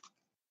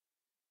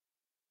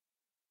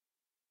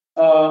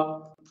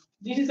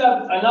 This is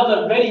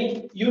another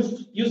very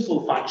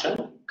useful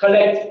function,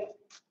 collecting.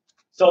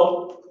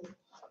 So,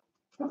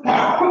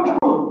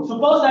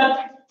 suppose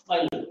that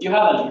you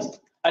have a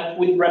list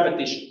with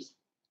repetitions,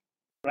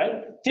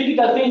 right?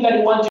 Typical thing that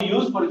you want to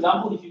use, for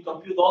example, if you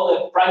compute all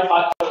the prime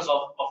factors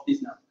of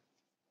this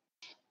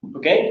number.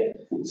 Okay?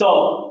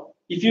 So,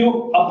 if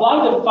you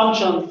apply the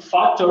function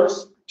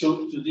factors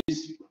to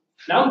this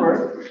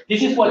number,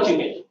 this is what you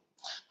get.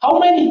 How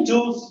many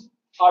 2's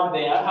are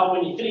there, how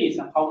many 3's,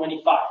 and how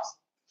many 5's?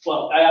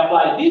 Well, I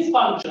apply this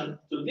function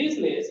to this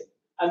list,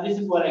 and this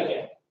is what I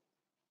get.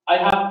 I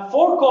have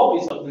 4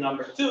 copies of the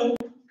number 2,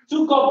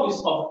 2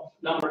 copies of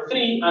number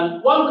 3,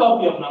 and 1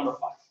 copy of number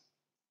 5.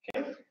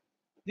 Okay?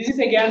 This is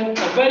again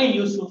a very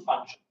useful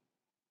function.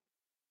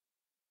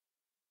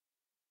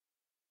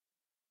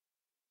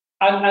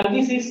 And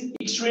this is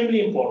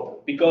extremely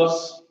important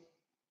because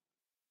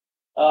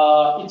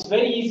it's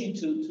very easy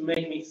to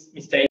make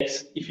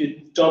mistakes if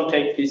you don't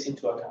take this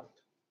into account.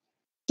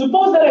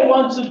 Suppose that I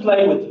want to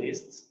play with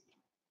lists.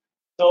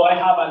 So I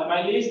have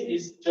my list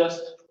is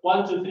just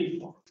 1, 2, 3,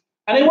 4.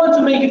 And I want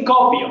to make a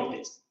copy of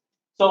this.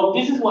 So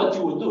this is what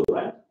you would do,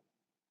 right?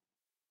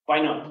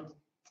 Why not?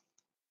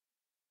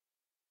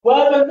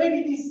 Well, but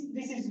maybe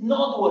this is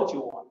not what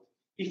you want.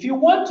 If you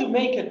want to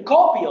make a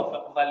copy of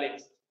a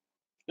list,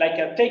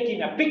 like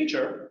taking a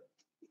picture,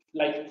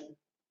 like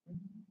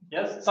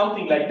yes,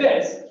 something like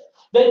this,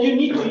 then you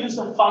need to use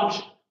a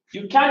function.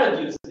 You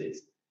cannot use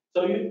this.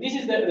 So this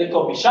is the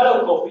copy.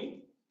 Shadow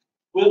copy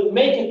will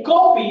make a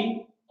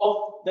copy of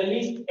the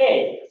list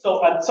A.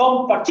 So at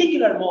some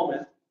particular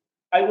moment,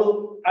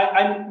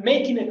 I'm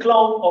making a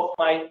clone of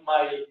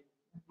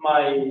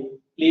my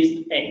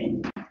list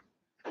A.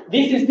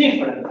 This is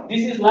different.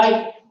 This is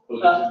like so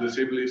this is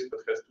the same list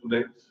that has 2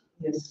 names.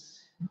 Yes.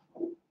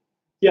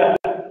 Yeah.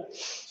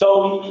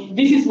 So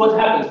this is what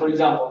happens, for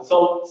example.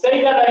 So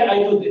say that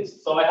I do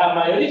this. So I have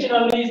my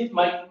original list,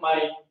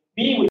 my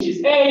B, which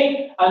is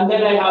A, and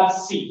then I have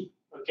C.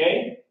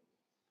 Okay.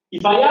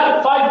 If I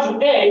add 5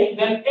 to A,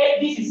 then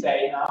this is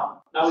A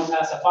now. Now it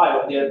has a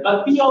 5 at the end.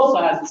 But B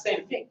also has the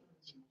same thing.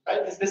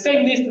 Right? It's the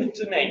same list with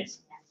 2 names.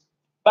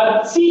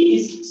 But C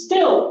is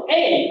still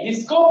A,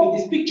 this copy,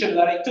 this picture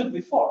that I took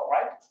before,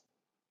 right?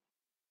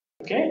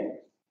 Okay?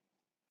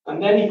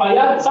 And then if I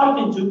add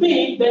something to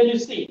B, then you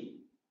see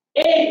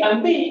A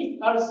and B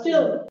are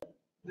still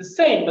the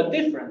same but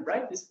different,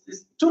 right? It's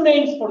 2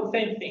 names for the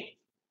same thing,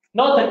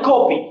 not a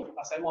copy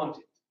as I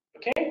wanted.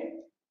 Okay?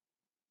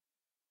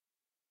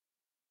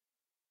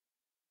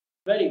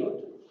 Very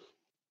good.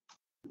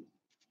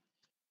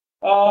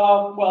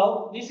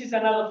 Well, this is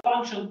another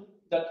function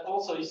that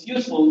also is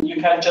useful. You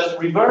can just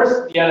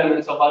reverse the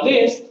elements of a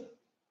list.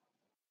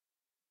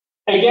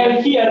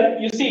 Again, here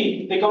you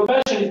see the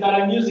convention is that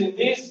I'm using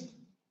this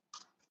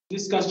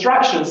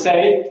construction,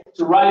 say,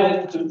 to write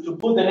it, to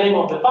put the name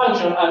of the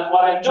function, and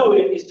what I'm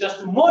doing is just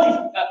to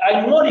modify.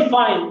 I'm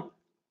modifying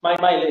my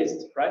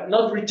list, right?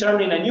 Not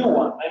returning a new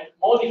one. I'm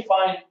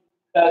modifying.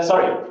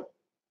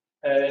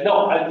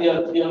 No,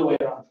 the other way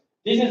around.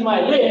 This is my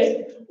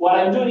list. What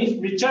I'm doing is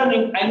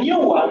returning a new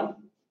one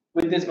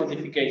with this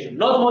modification,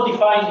 not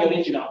modifying the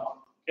original one.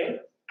 Okay.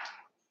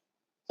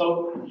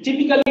 So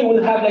typically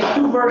we'll have like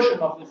 2 versions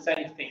of the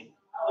same thing.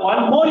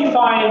 One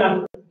modifying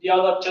and the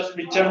other just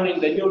returning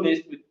the new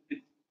list with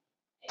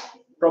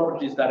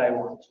properties that I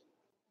want.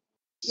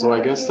 So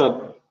I guess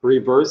that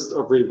reverse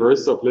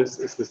of list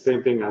is the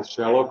same thing as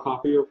shallow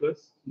copy of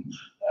list?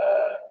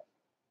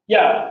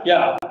 Yeah.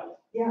 Yeah,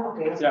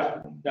 okay.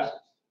 Yeah.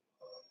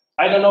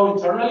 I don't know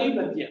internally,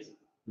 but yes.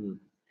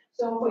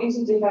 So for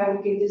instance, if I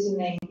would give this a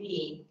name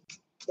B,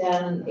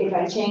 then if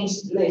I change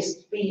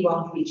list, B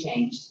won't be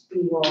changed. B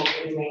will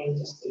remain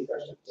just the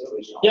first of the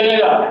original.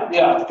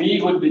 Yeah.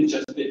 B would be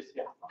just this.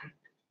 Yeah.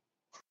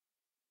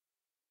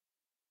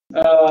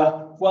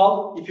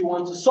 Well, if you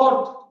want to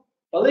sort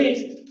a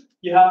list,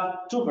 you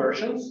have two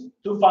versions,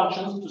 two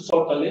functions to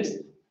sort a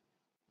list.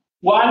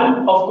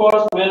 One, of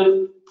course,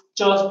 will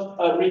just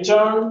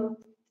return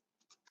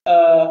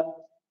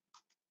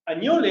a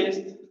new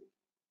list,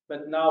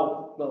 but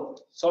now well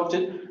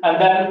sorted,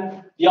 and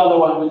then the other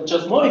one will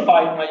just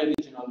modify my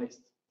original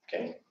list.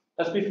 Okay,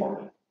 that's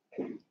before.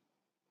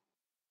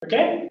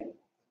 Okay,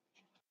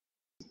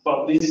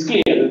 well, this is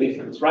clear the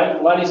difference,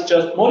 right? One is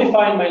just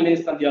modifying my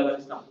list, and the other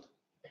is not.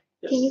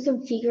 Yes. Can you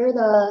configure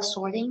the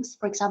sortings?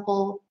 For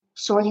example,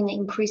 sorting the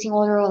increasing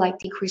order or like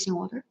decreasing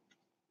order?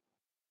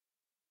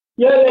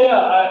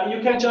 Yeah.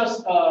 You can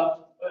just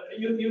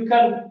you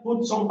can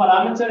put some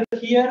parameter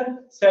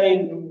here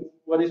saying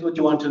what is what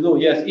you want to do.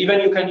 Yes,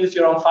 even you can use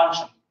your own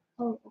function.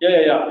 Oh.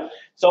 Yeah.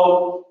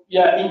 So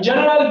yeah, in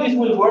general, this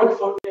will work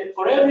for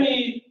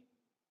every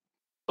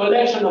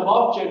collection of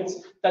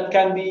objects that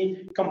can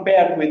be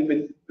compared with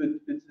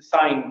the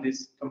sign,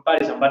 this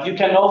comparison. But you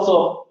can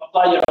also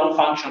apply your own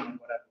function or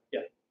whatever.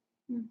 Yeah.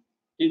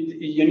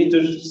 You need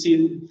to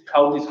see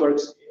how this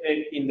works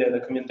in the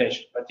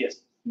documentation. But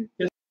yes.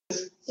 Yes.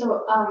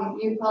 So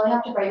you probably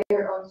have to write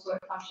your own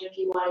sort function if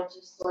you wanted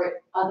to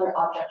sort other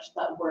objects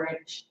that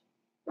weren't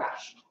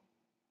rational.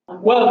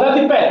 Well, that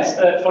depends.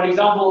 For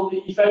example,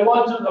 if I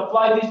want to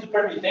apply this to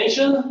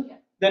permutation,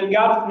 then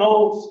GAP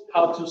knows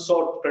how to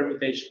sort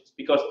permutations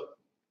because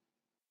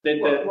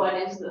what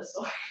is the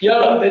sort?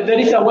 Yeah, there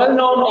is a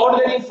well-known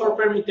ordering for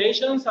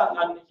permutations,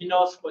 and he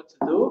knows what to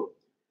do.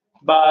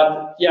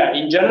 But yeah,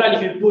 in general,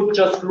 if you put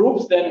just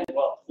groups, then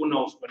well, who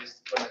knows what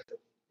is going to do?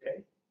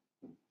 Okay.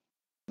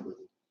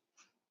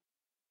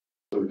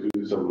 So you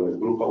do some like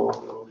group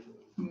out?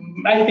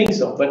 I think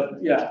so,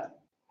 but yeah.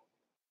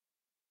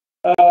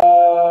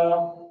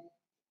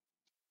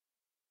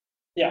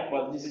 Yeah,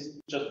 well, this is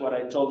just what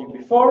I told you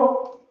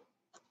before.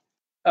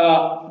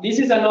 This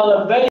is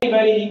another very,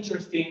 very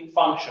interesting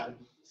function.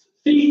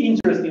 Three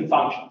interesting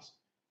functions.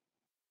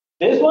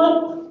 This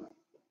one,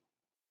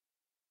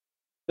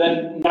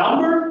 then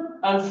number,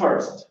 and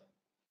first.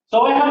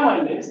 So I have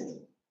my list.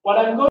 What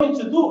I'm going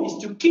to do is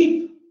to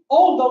keep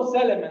all those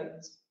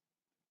elements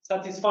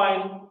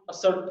satisfying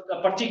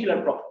a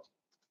particular property.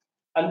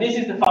 And this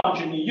is the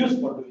function you use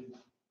for doing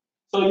that.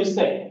 So you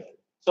say,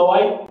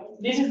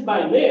 this is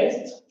my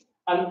list,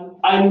 and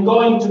I'm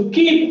going to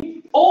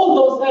keep all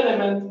those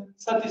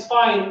elements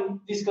satisfying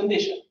this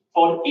condition.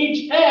 For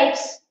each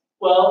x,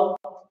 well,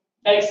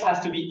 x has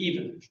to be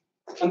even.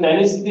 And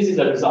then this is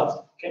the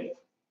result. Okay.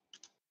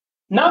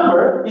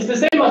 Number is the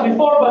same as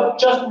before, but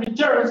just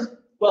returns,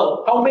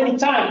 well, how many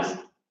times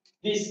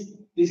this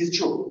is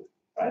true,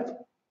 right?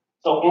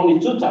 So only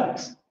 2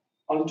 times,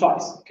 only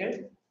twice,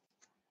 okay?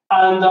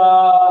 And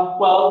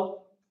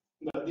well,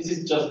 this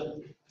is just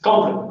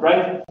complement,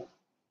 right?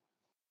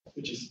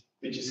 Which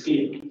is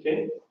clear,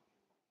 okay?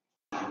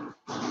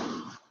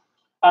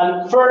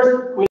 And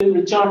first will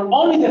return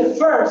only the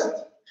first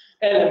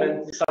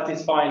element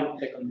satisfying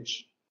the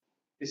condition.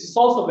 This is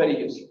also very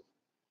useful.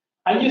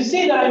 And you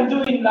see that I'm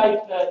doing like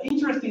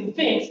interesting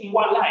things in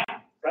one line,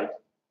 right?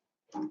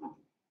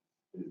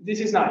 This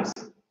is nice.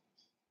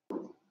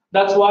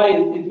 That's why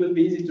it will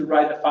be easy to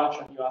write the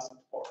function you asked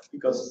for,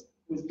 because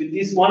with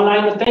this one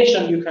line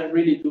notation, you can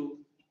really do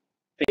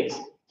things.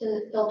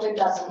 The filter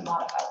doesn't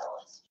modify the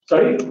list.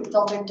 Sorry?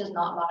 Filter does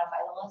not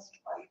modify the list.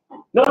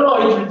 No,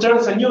 it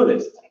returns a new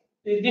list.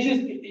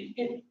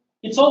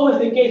 It's always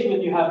the case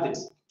when you have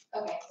this.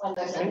 Okay, when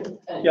there's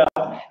yeah.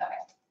 Okay.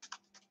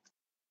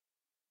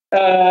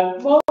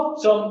 Well,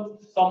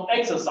 some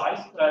exercise.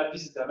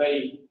 This is a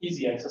very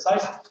easy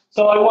exercise.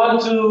 So I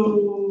want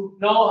to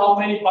know how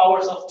many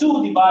powers of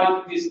 2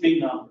 divide this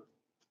big number.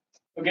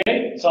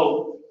 Okay,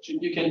 so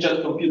you can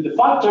just compute the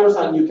factors,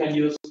 and you can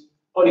use,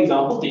 for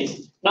example,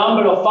 this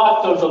number of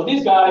factors of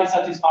this guy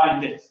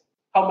satisfying this.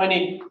 How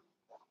many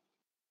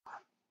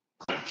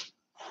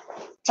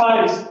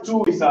times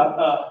 2 is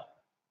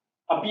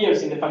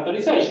appears in the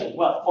factorization?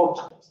 Well, 4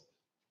 times.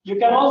 You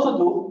can also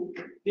do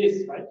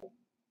this, right?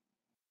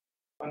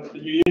 And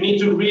you need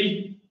to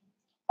read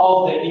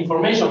all the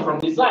information from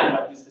this line,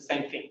 but it's the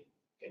same thing.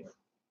 Okay.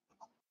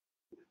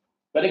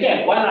 But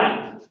again, one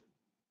line.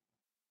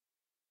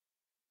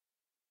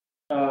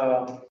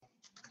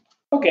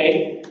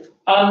 Okay,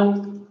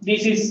 and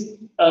this is,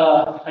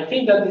 I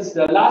think that this is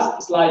the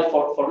last slide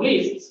for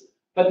lists,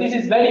 but this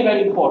is very,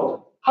 very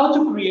important. How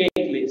to create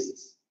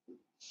lists,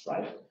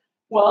 right?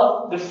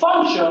 Well, the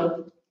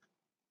function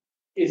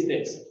is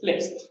this,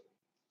 list.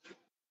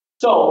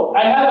 So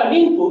I have an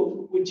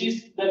input, which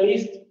is the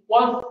list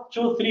 1,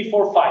 2, 3,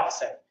 4, 5,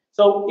 say.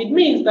 So it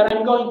means that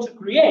I'm going to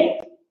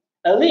create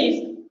a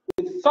list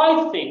with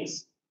 5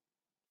 things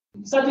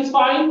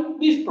satisfying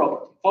this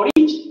property. For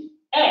each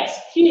x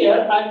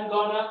here, I'm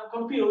gonna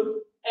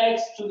compute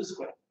x to the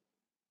square.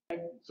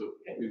 So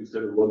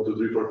instead of 1, 2,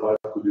 3, 4,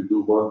 5, could you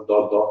do 1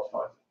 dot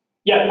 5?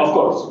 Yeah, of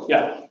course.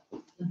 Yeah.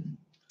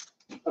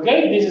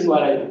 Okay, this is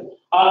what I do.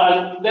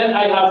 And then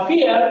I have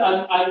here,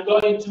 and I'm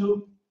going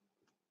to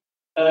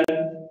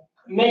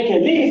make a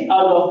list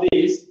out of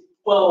this.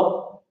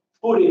 Well,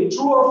 put in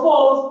true or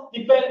false,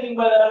 depending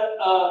whether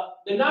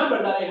the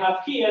number that I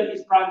have here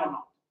is prime or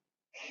not.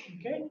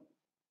 Okay,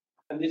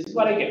 and this is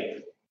what I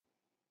get.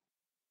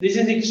 This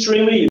is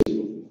extremely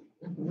useful.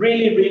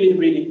 Really, really,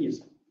 really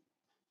useful.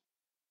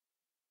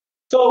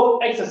 So,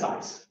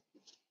 exercise.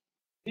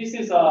 This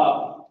is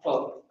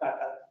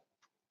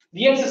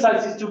the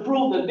exercise is to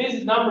prove that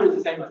this number is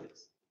the same as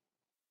this.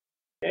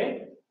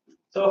 Okay.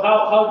 So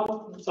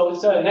so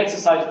it's an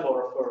exercise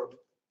for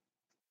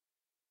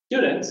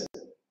students.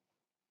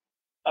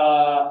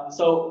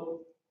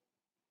 So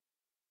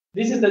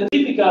this is the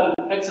typical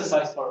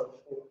exercise for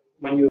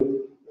when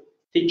you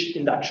teach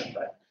induction,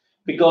 right?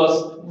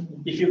 Because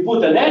if you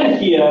put an n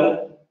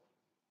here,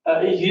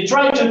 if you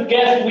try to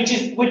guess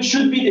which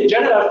should be the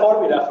general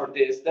formula for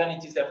this, then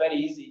it is a very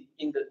easy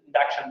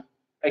induction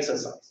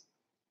exercise.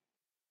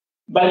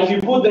 But if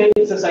you put the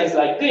exercise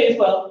like this,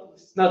 well,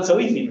 it's not so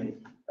easy.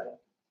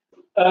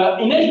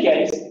 Right? In any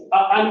case,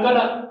 I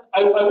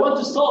want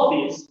to solve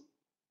this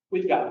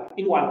with gap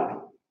in one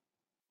line.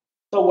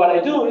 So what I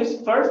do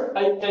is first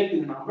I take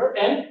this number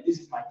n, this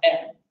is my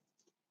n,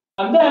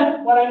 and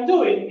then what I'm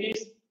doing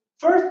is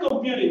first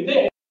computing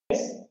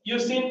this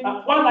using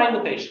a one-line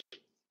notation.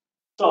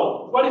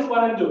 So what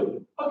I'm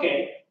doing?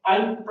 Okay,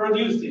 I'm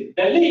producing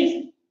the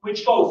list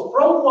which goes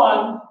from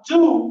 1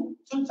 to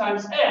 2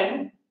 times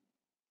n.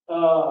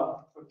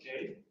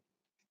 Okay.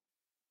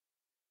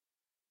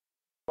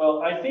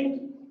 Well, I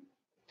think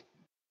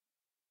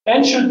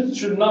n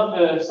should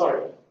not.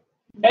 Sorry,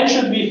 n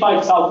should be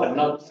 5,000,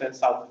 not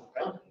 10,000,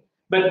 right?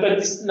 But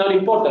it's not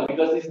important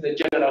because this is the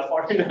general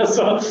formula.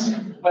 So,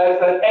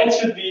 but n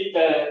should be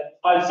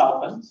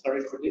 5,000.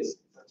 Sorry for this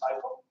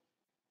typo.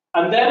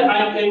 And then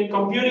I am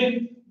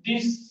computing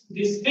this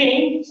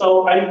thing.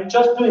 So I'm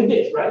just doing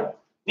this, right?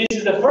 This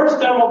is the first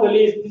term of the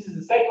list. This is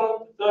the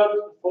second,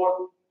 third,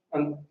 fourth,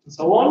 and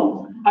so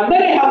on. And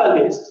then I have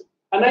a list,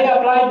 and I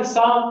apply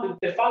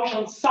the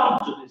function sum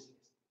to this list.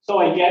 So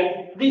I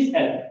get this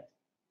element.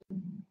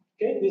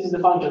 Okay, this is the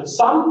function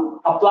sum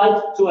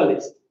applied to a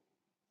list.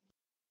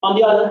 On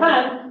the other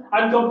hand,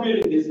 I'm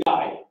computing this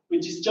guy,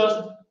 which is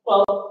just,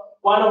 well,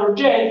 1 over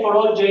j for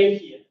all j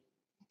here.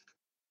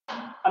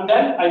 And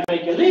then I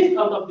make a list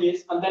out of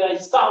this, and then I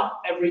sum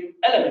every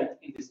element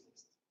in this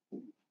list.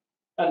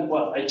 And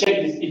well, I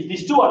check this if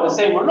these two are the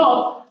same or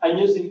not. I'm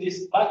using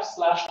this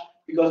backslash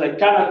because I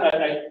cannot.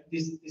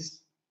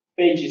 This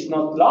page is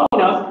not long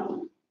enough.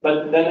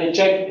 But then I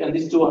check, and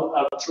these two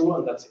are true,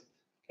 and that's it.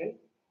 Okay.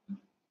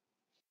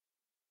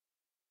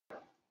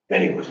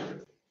 Very good.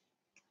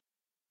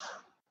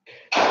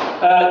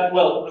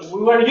 Well,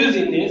 we were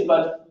using this,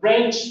 but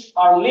range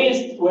are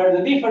lists where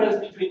the difference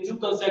between two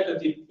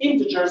consecutive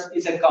integers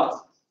is a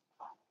constant.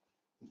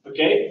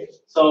 Okay,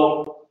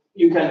 so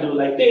you can do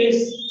like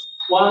this,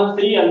 1,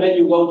 3, and then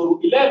you go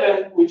to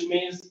 11, which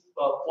means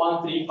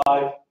 1, 3,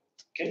 5.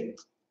 Okay,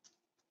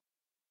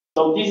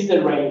 so this is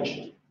the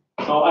range.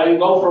 So I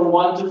go from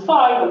 1 to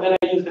 5, and then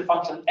I use the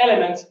function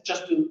elements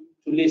just to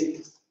list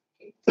this.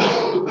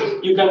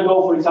 You can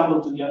go, for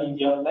example, in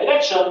the other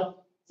direction.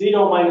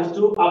 0, minus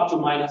 2, up to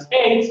minus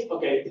 8.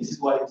 Okay, this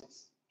is what it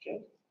is.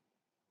 Okay,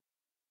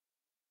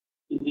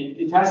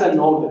 it has an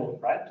order,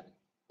 right?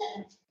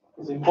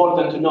 It's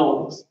important to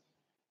know this.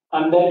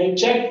 And then you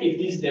check if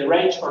this is the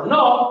range or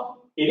not.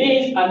 It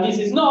is, and this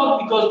is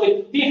not because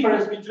the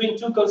difference between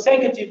two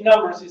consecutive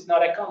numbers is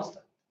not a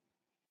constant.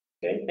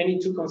 Okay, any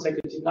two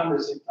consecutive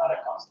numbers is not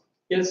a constant.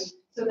 Yes.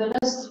 So the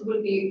list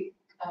will be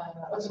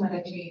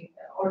automatically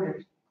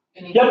ordered.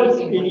 Yeah,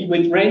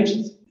 with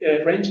ranges.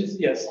 Ranges,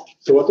 yes.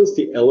 So what does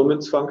the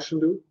elements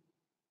function do?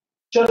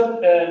 Just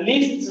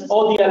lists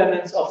all the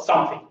elements of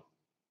something.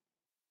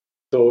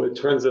 So it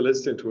turns a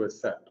list into a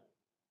set.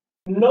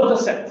 Not a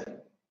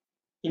set,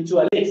 into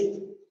a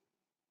list.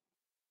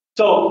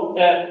 So.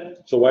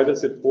 So why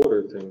does it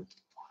order things?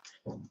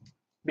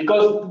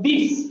 Because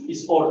this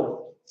is ordered.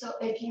 So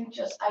if you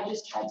I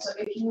just tried. So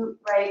if you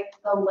write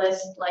the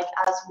list like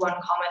as 1,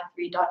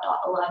 3, ...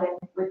 11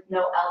 with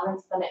no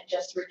elements, then it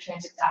just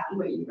returns exactly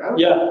what you wrote.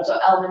 Yeah. So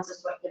elements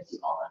is what gives you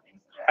all the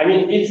things. I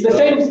mean, it's the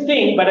same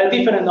thing, but a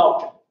different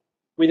object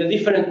with a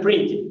different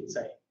printing,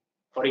 say,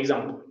 for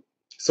example.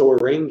 So a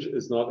range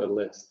is not a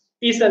list.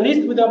 It's a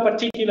list with a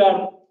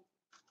particular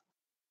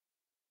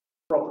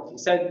property.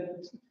 It's a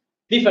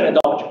different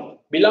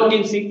object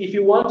belonging, if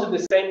you want, to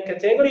the same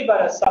category,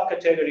 but a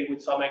subcategory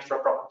with some extra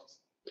properties.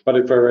 But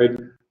if I write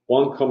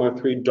 1,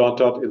 3, ...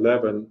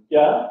 11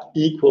 yeah,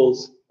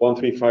 equals 1,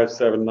 3, 5,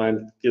 7,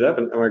 9,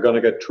 11, am I going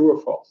to get true or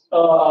false?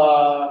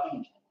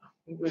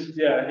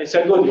 Yeah, it's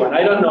a good one.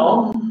 I don't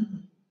know.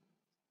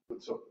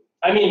 So,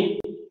 I mean,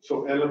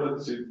 so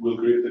elements, it will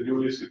create a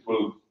new list, it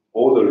will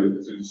order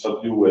it in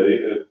some new way,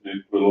 and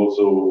it will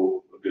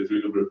also get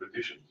rid of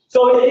repetitions.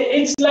 So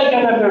it's like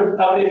an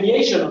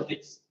abbreviation of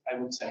this, I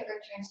would say.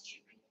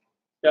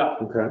 Yeah.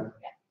 Okay.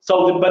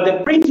 So, but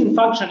the printing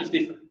function is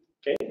different.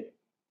 Okay.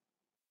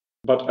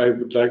 But I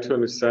would like to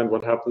understand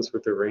what happens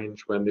with the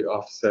range when the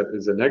offset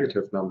is a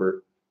negative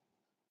number.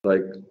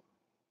 Like,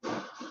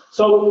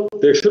 So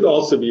there should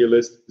also be a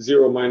list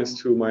 0,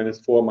 -2,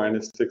 -4,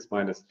 -6,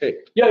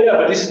 -8. yeah,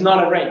 but this is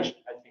not a range,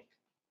 I think.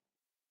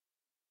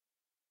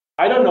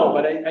 I don't know,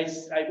 but I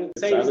would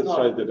say it's not.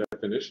 Satisfies the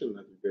definition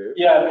that you gave.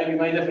 Yeah, maybe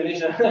my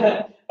definition.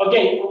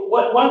 Okay,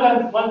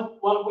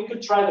 we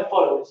could try the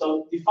following.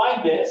 So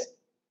define this,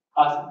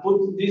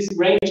 put this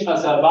range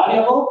as a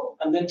variable,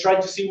 and then try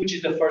to see which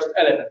is the first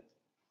element.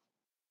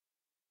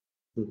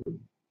 Mhm.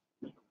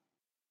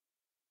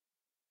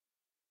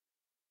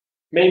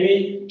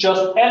 Maybe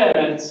just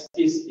elements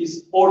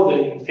is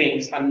ordering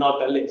things and not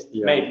a list.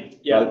 Yeah. Maybe,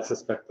 yeah. I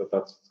suspect that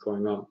that's what's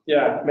going on.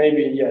 Yeah,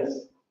 maybe, yes.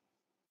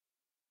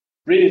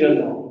 Really don't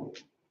know.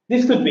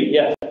 This could be,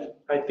 yeah.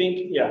 I think,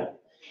 yeah.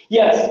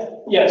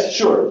 Yes,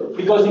 sure.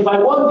 Because if I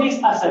want this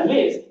as a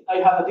list, I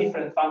have a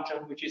different function,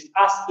 which is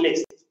as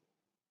list.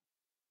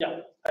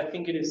 Yeah, I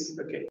think it is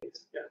the case,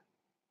 yeah.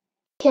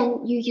 Can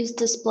you use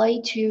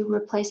display to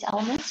replace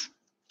elements?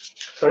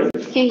 Sorry?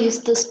 Can you use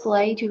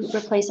display to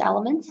replace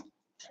elements?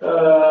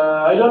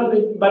 I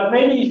don't, but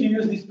maybe if you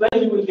use display,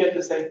 you will get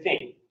the same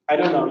thing. I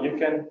don't know, you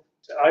can,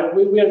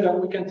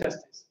 we can test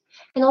this.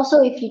 And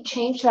also, if you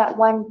change that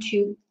 1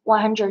 to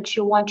 100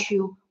 to 1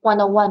 to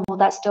 101, will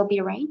that still be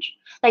a range?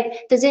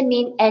 Like, does it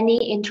mean any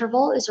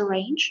interval is a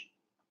range?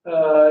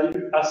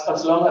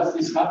 As long as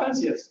this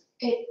happens, yes.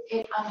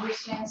 It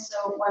understands, so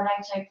when I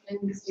type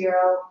in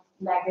 0,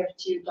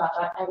 -2, ...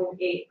 I would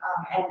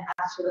and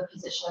ask for the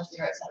position of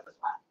 0 instead of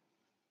 1.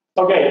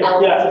 Okay,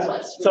 Elements yeah. is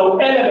what's So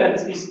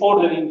elements is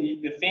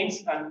ordering the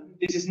things, and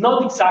this is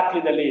not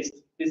exactly the list.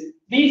 This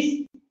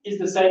is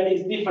the same,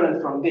 is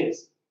different from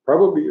this.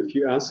 Probably if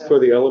you ask for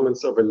the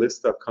elements of a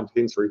list that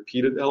contains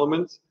repeated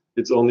elements,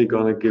 it's only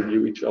going to give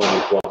you each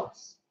element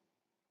once.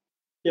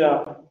 Yeah.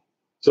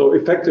 So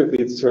effectively,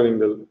 it's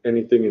turning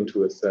anything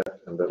into a set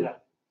and then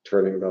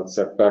turning that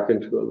set back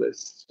into a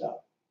list.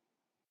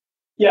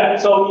 Yeah,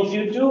 so if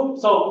you do,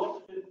 so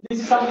this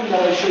is something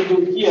that I should do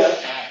here.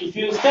 If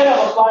you, instead of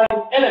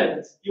applying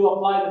elements, you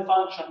apply the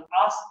function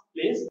as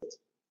list,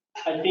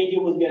 I think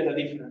you will get a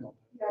different number.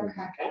 Your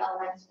correct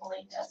elements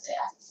only does it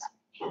as a set.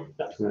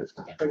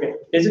 Okay,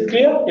 is it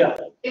clear? Yeah.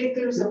 If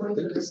there's a way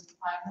to list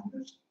prime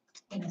numbers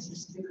in a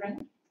specific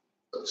range,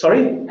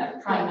 Sorry?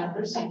 prime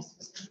numbers in a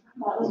specific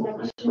That was my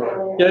question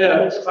earlier.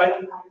 Yeah,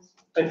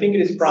 I think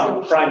it is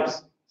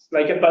primes.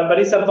 Like, but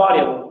it's a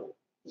variable.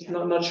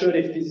 Not sure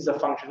if this is a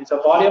function. It's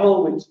a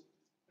variable with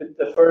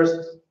the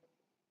first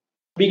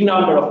big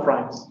number of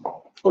primes.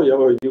 Oh yeah,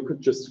 well you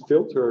could just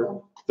filter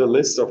the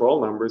list of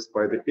all numbers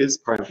by the is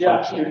prime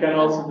Yeah, function. you can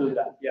also do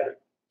that. Yeah.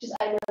 Just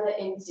I know that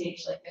in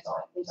CH, like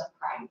there's a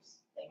primes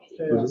thing.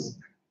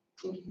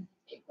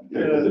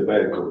 Yeah, the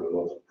bank of a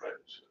lot of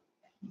primes.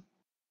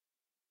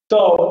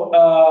 So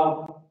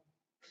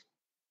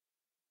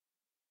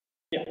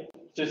yeah,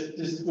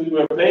 just we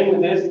were playing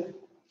with this.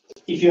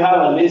 If you have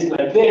a list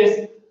like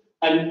this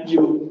and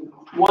you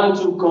want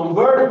to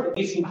convert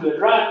this into a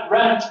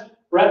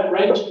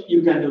range,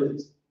 you can do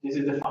this. This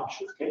is the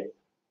function, okay?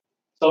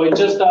 So it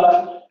just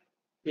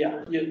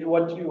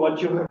what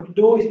you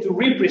do is to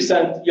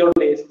represent your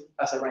list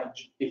as a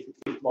range,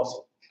 if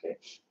possible. Okay.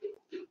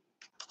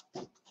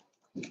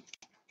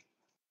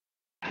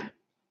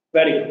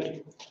 Very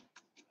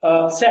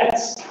good.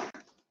 Sets.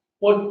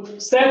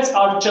 What sets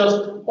are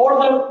just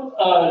order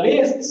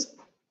lists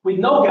with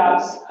no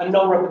gaps and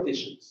no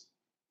repetitions,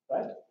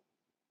 right?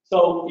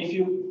 So if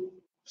you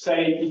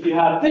say, if you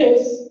have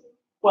this,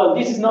 well,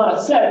 this is not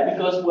a set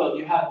because, well,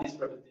 you have this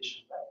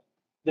repetition, right?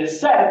 The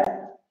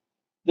set,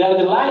 the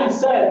underlying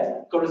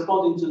set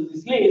corresponding to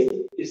this list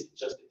is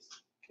just this.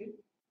 Okay?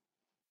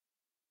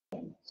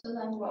 So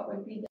then what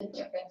would be the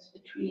difference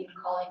between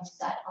calling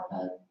set on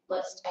a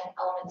list and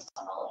elements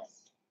on a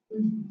list?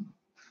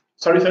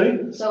 Sorry?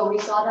 So we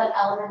saw that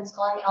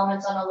calling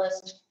elements on a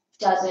list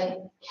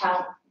doesn't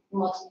count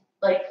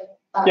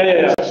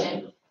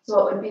repetition. So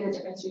what would be the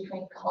difference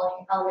between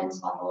calling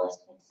elements on the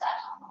list and set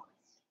on the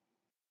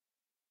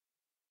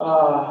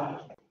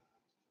list?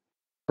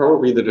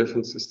 Probably the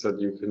difference is that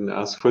you can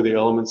ask for the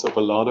elements of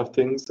a lot of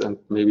things and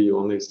maybe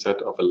only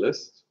set of a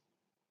list.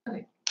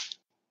 Okay.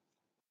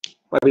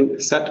 I mean,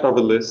 set of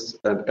a list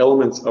and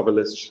elements of a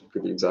list should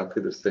be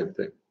exactly the same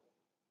thing.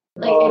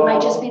 Like it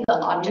might just be the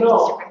object is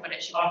different, but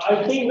it should be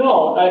I think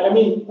no. I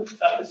mean,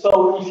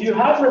 so if you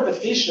have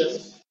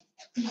repetitions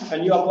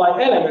and you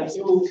apply elements,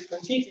 you will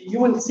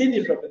see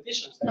these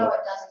repetitions. No,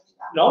 it doesn't do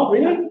that. No,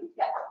 really?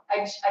 Yeah,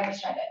 I just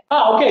tried it.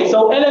 Okay.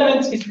 So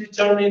elements is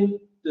returning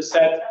the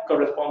set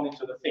corresponding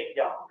to the thing.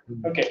 Yeah.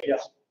 Okay. Yeah.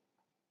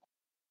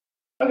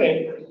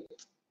 Okay.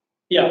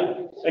 Yeah.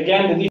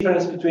 Again, the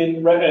difference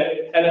between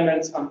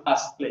elements and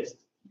as list.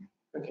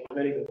 Okay.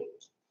 Very good.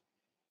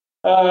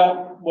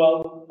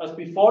 Well, as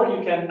before,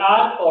 you can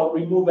add or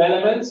remove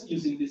elements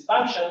using these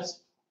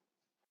functions.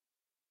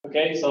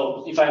 Okay,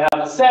 so if I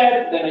have a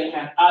set, then I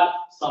can add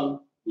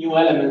some new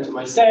element to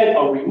my set,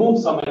 or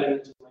remove some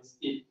element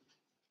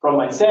from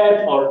my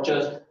set, or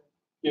just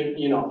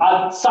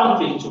add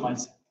something to my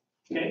set.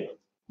 Okay.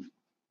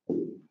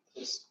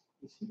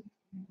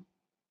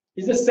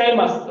 It's the same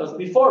as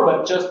before,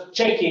 but just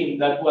checking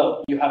that,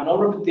 well, you have no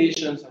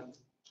repetitions and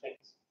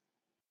things.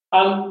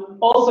 And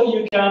also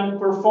you can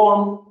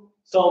perform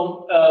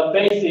some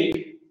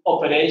basic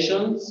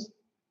operations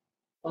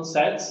on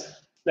sets,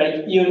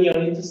 like union,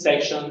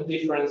 intersection,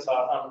 difference,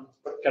 and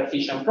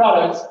Cartesian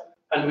products.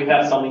 And we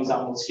have some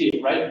examples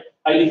here, right?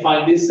 I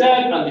define this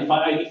set and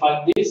I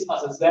define this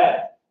as a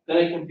set. Then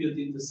I compute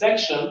the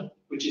intersection,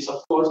 which is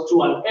of course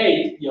 2 and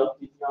 8, the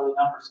only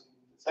numbers in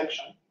the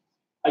intersection.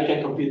 I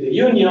can compute the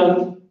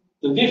union,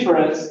 the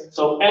difference,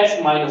 so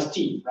S minus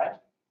T, right?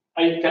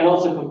 I can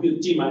also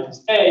compute T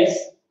minus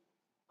S.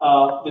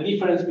 The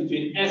difference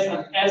between S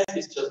and S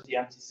is just the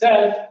empty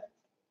set.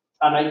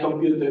 And I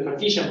compute the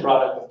Cartesian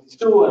product of these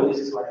two, and this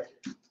is what I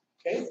do.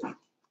 Okay?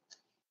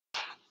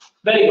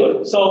 Very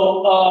good.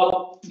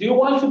 So, do you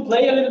want to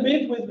play a little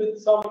bit with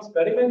some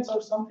experiments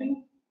or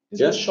something?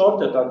 This is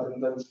shorter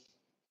than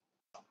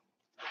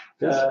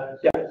yeah.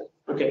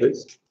 Okay.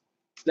 Please.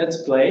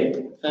 Let's play.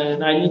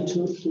 And I need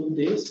to do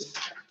this.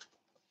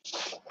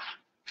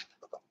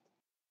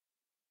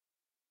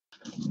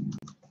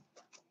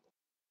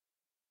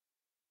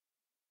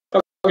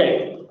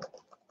 Okay.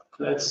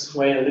 Let's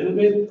wait a little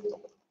bit.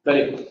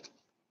 Very good.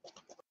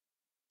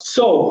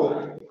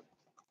 So,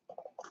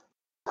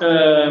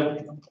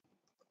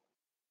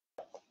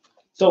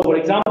 for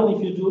example,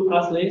 if you do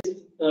as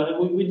list,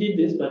 we did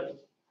this, but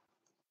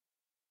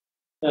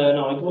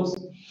no, it was,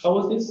 how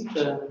was this?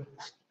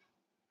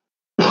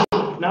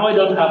 Now I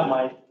don't have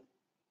my,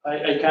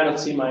 I cannot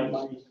see my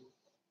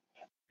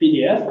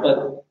PDF,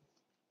 but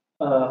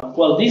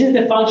well, this is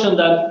the function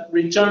that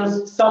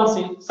returns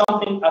something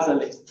as a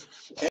list.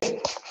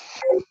 Okay,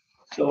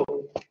 so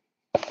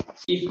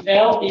if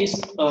L is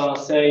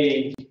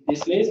say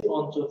this list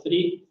 1, 2,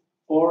 3,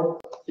 4,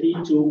 3,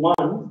 2,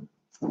 1,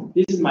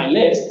 this is my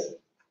list.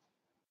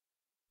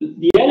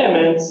 The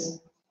elements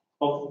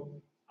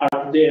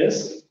are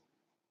this,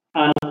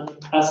 and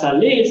as a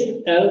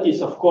list, L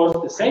is of course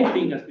the same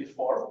thing as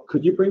before.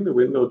 Could you bring the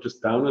window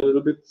just down a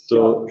little bit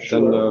so yeah,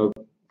 sure.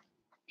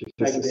 Then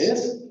like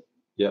this?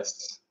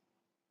 Yes,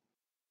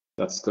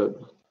 that's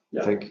good.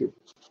 Yeah. Thank you.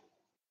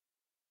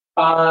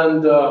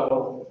 And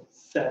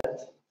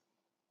set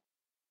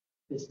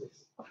is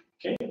this.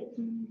 Okay.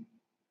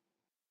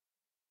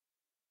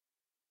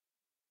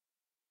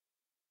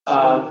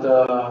 And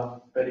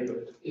very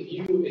good. If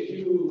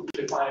you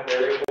define a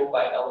variable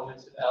by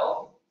elements of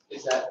L,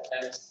 is that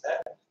a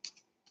set?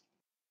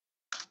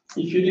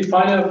 If you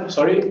define a,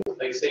 sorry?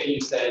 Like say you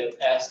said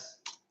S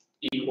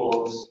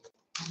equals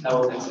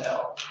elements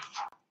L,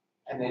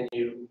 and then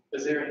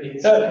is there any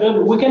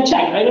we can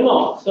check, I don't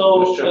know.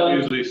 So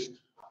use list.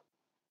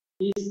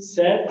 Is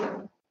set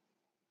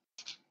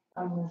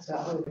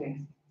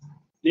Okay.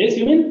 this,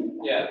 you mean?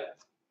 Yeah.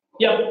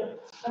 Yep.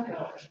 Okay.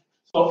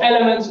 So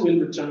elements will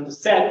return the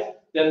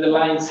set, then the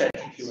line set,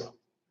 if you will.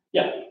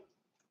 Yeah.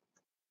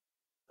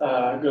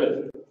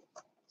 Good.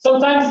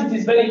 Sometimes it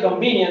is very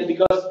convenient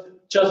because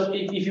just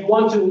if you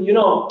want to,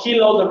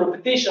 kill all the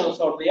repetitions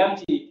or the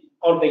empty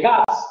or the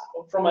gaps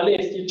from a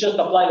list, you just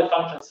apply the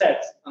function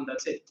set and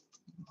that's it.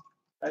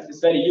 Right? It's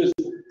very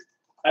useful.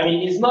 I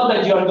mean, it's not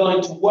that you are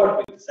going to work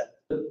with the set,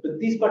 but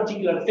this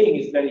particular thing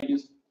is very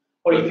useful.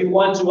 Or if you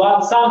want to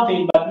add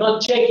something but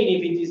not checking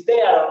if it is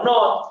there or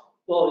not,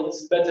 well,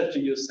 it's better to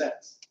use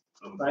sets,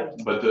 right?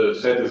 But the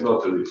set is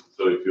not a list.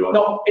 So if you are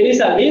No, it is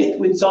a list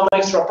with some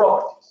extra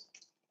properties.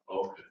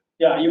 okay,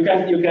 Yeah, you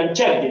can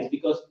check this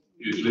because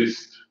use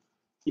list.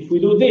 if we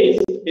do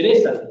this, it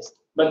is a list,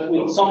 but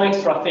with some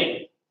extra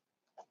thing.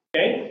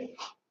 Okay.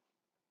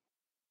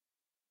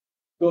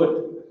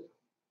 Good.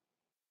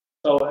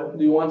 So,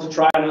 do you want to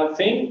try another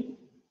thing?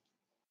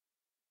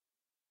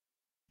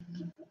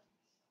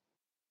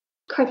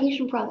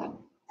 Cartesian product.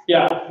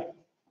 Yeah.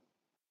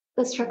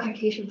 Let's try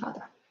Cartesian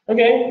product.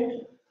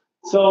 Okay.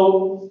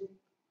 So,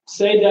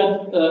 say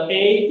that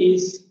A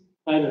is,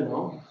 I don't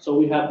know. So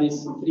we have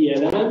these 3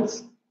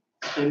 elements,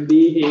 and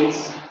B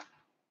is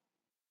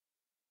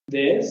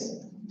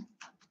this.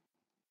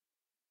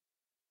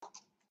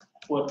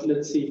 What?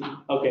 Let's see.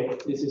 Okay,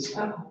 this is.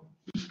 Product.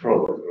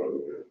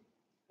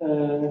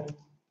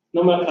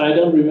 No, I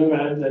don't remember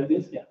it like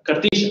this. Yeah,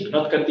 Cartesian,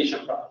 not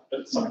Cartesian product,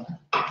 but sorry.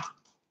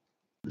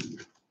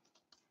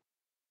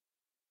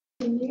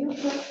 Can you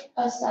put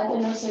a set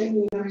in a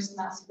certain universe and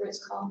ask for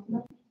its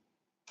complement?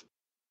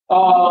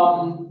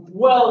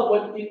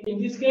 Well,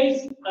 in this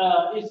case,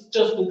 it's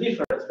just the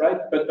difference,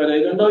 right? But I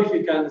don't know if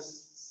you can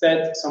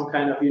set some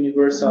kind of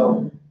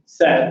universal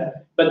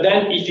set. But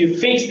then if you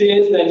fix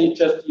this, then you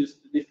just use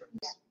the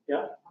difference.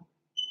 Yeah.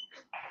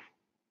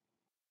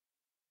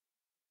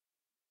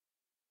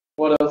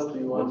 What else do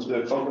you want? What's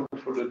the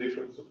complement for the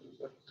difference of the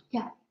sets?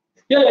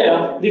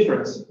 Yeah.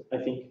 Difference, I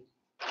think.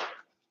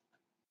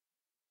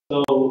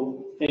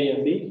 So A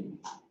and B.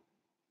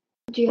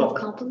 Do you have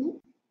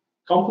complement?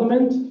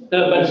 Complement?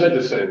 But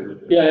the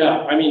same.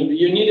 Yeah. I mean,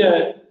 you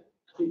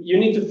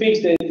need to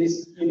fix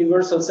this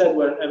universal set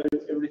where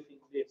everything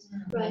is.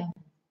 Right.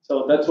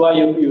 So that's why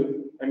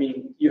you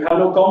have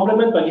no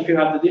complement, but if you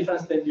have the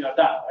difference, then you are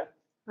done, right?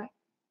 Right.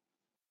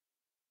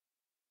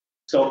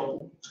 So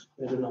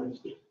I don't know.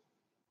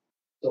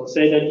 So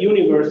say that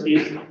universe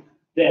is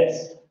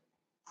this.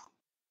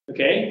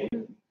 Okay.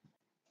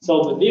 So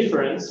the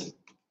difference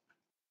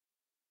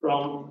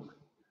from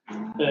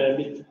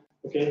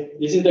okay,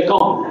 this is the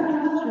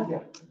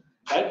common,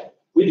 right?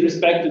 With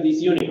respect to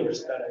this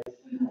universe that I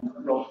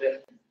wrote there.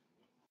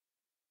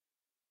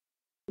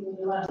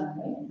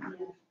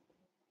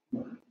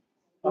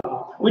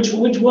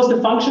 Which was the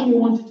function you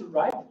wanted to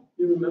write? Do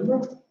you remember?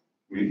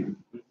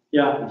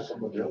 Yeah.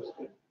 Somebody else.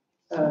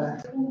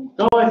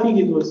 No, I think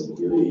it was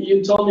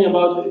you told me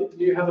about.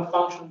 Do you have a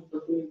function for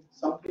doing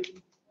something?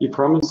 You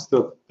promised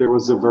that there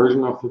was a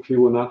version of the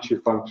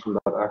Fibonacci function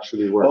that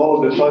actually worked.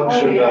 Oh, the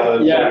function,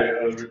 Yeah.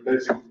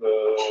 replacing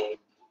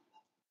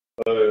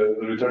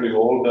returning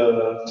all the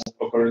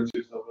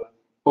occurrences of the.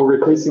 Or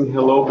replacing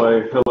hello by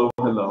hello,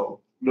 hello.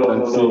 No.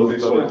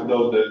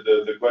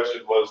 The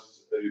question was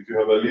if you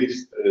have a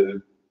list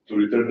to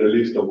return the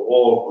list of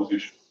all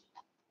positions.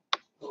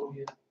 Oh,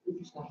 yeah.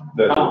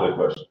 That's the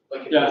question.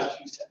 Like in Yeah. just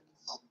 2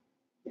 seconds.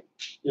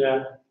 Yeah.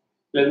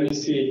 Let me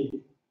see.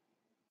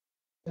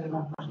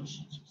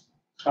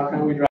 How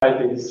can we write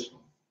this?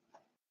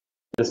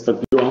 Yes, but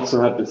you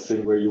also had this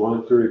thing where you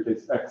wanted to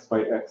replace x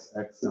by x,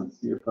 and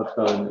see if that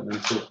fell in and then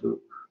so through.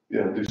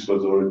 Yeah, this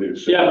was already.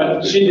 Yeah,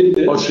 but she did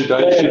this. Oh, she did.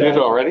 Yeah, She yeah. did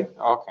already.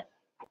 Okay.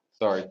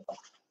 Sorry.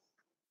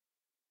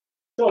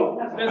 So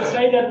let's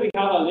say that we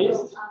have a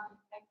list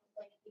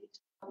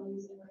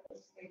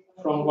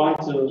from 1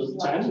 to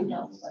 10.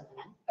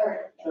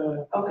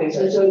 Okay, so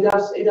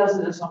it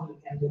doesn't assume we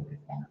can do it.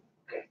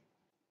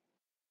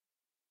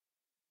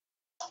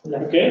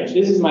 Okay,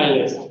 this is my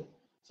list.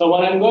 So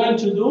what I'm going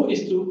to do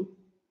is to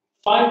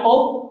find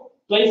all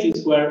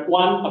places where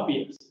 1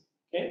 appears.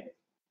 Okay.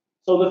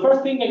 So the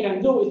first thing I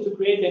can do is to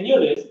create a new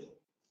list,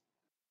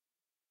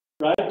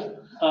 right?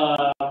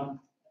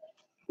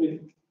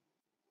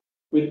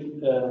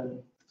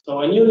 So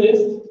a new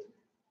list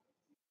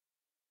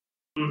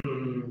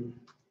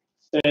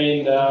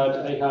saying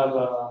that I have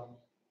a.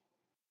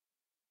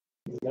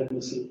 Let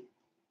me see.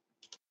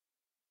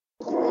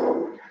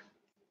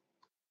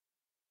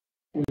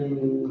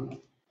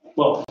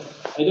 Well,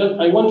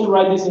 I want to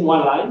write this in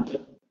one line,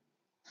 but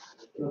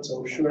I'm not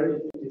so sure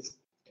it is.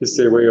 Is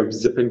there a way of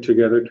zipping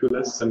together 2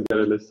 lists and get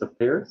a list of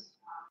pairs?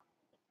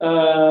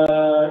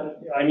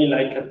 I mean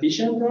like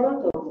addition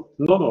product or?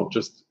 No,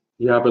 just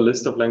you have a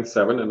list of length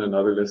 7 and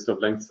another list of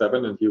length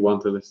 7, and you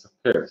want a list of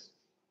pairs.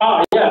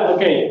 Ah, yeah,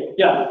 okay,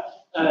 yeah.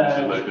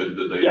 Like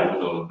the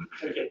diagonal.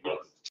 Okay, yes.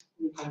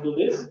 We can do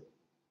this.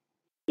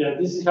 Yeah,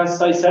 this has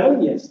size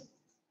 7, yes.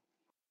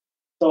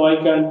 So I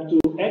can do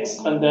x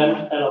and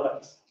then L of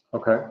x.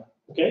 Okay.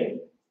 Okay.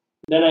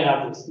 Then I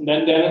have this.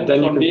 Then you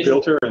from can this,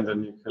 filter, and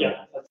then you can.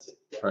 Yeah, that's it.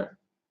 Yeah. Right.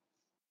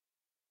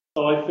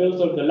 So I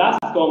filter the last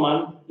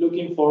command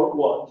looking for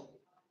what?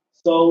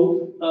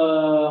 So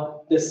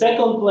the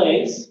second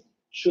place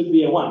should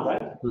be a 1,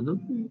 right?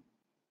 Mm-hmm.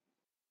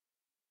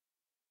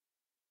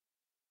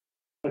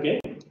 Okay.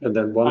 And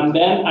then 1. And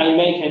then I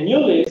make a new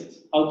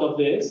list out of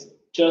this,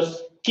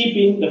 just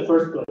keeping the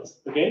first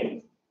place,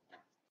 okay?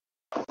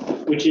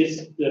 Which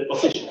is the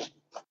position.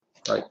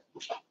 Right.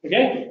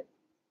 Okay?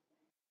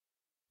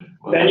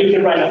 Then you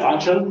can write a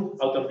function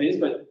out of this,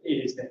 but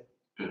it is there.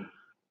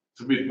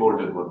 It's a bit more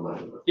than 1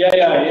 line. Yeah,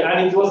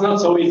 and it was not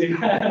so easy.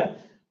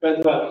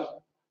 but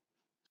well.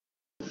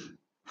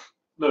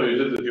 No, you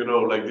just,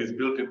 like these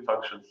built-in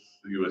functions,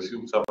 you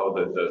assume somehow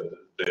that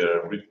they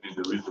are written in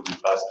a reasonably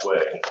fast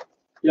way.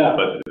 Yeah.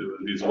 But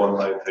these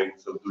one-line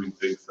things of doing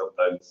things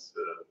sometimes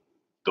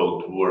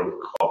don't work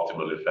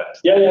optimally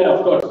fast. Yeah,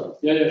 of course.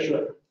 Yeah,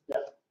 sure.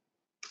 Yeah.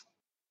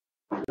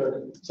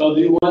 Sure. So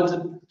do you want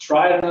to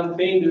try another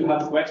thing? Do you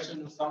have a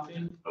question or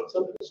something?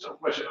 Some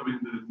question, I mean,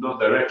 not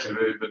directly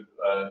really, but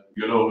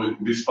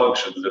these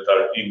functions that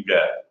are in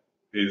gap,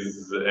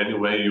 is any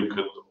way you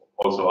can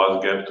also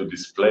ask gap to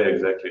display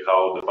exactly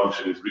how the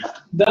function is written?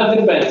 That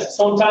depends.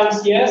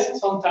 Sometimes yes,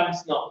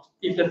 sometimes not.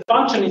 If the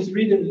function is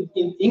written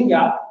in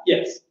gap,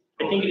 yes.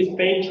 I think it is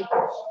page.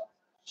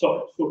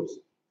 So first.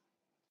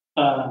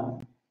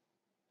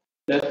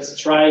 Let's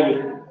try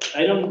with.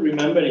 I don't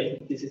remember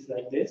if this is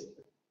like this.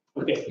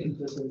 Okay.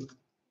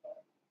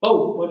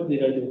 Oh, what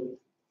did I do?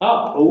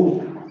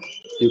 Oh.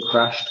 You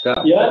crashed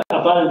gap. Yeah,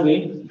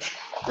 apparently.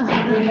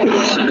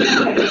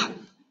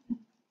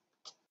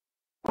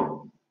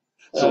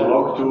 So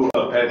log to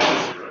append,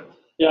 right?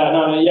 Yeah,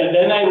 no, yeah.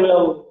 Then I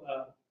will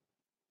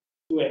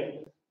do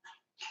it.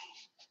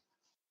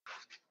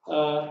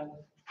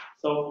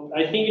 So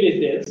I think it is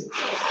this.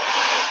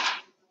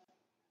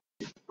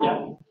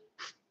 Yeah.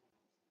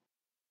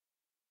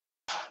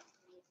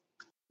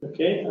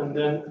 Okay, and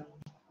then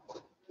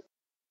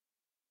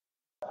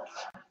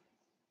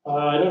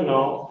I don't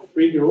know,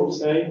 3 groups,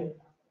 say.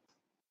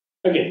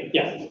 Okay,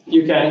 yeah,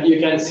 you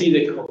can see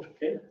the code.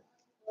 Okay.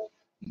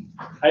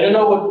 I don't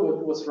know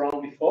what was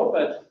wrong before,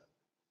 but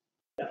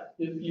yeah,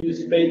 you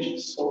use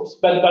page source.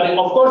 But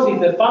of course, if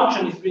the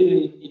function is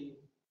written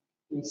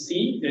in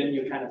C, then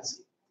you cannot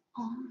see.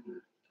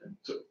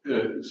 So,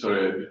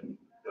 sorry,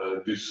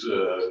 this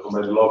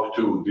command log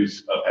 2,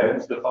 this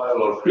appends the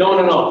file or?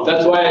 No.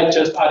 That's why I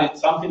just added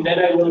something. Then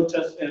I will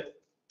just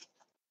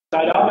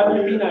type up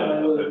everything and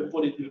I will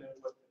put it in there.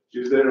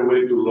 Is there a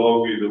way to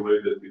log in a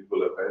way that it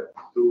will append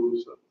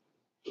to?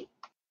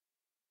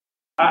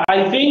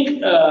 I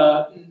think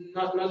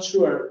not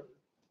sure.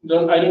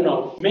 I don't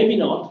know. Maybe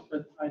not,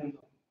 but I don't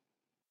know.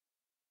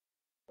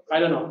 I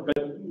don't know,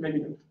 but maybe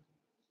not.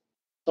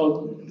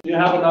 So, do you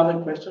have another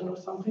question or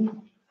something?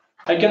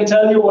 I can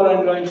tell you what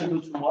I'm going to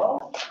do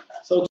tomorrow.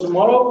 So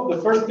tomorrow,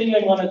 the first thing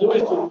I'm going to do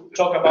is to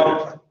talk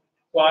about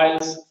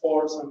whiles,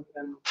 fors,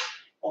 and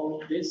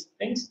all of these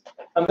things,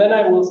 and then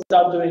I will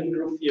start doing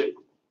group theory.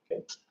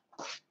 Okay.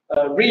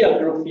 Real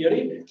group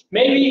theory.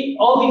 Maybe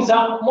all the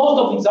most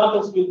of the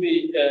examples will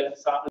be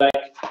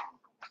like,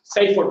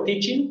 say, for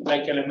teaching,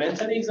 like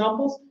elementary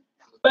examples,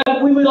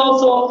 but we will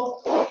also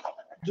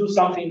do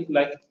something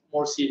like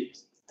more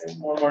serious and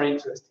more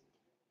interesting.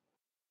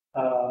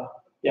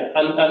 Yeah,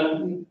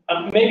 and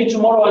maybe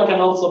tomorrow I can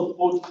also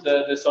put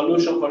the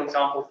solution, for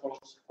example,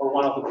 for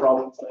one of the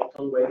problems, like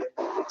Conway,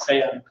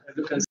 say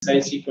you can say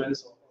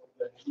sequence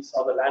or this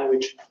other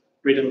language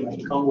written by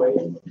Conway.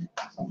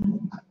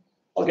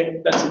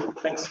 Okay, that's it.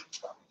 Thanks.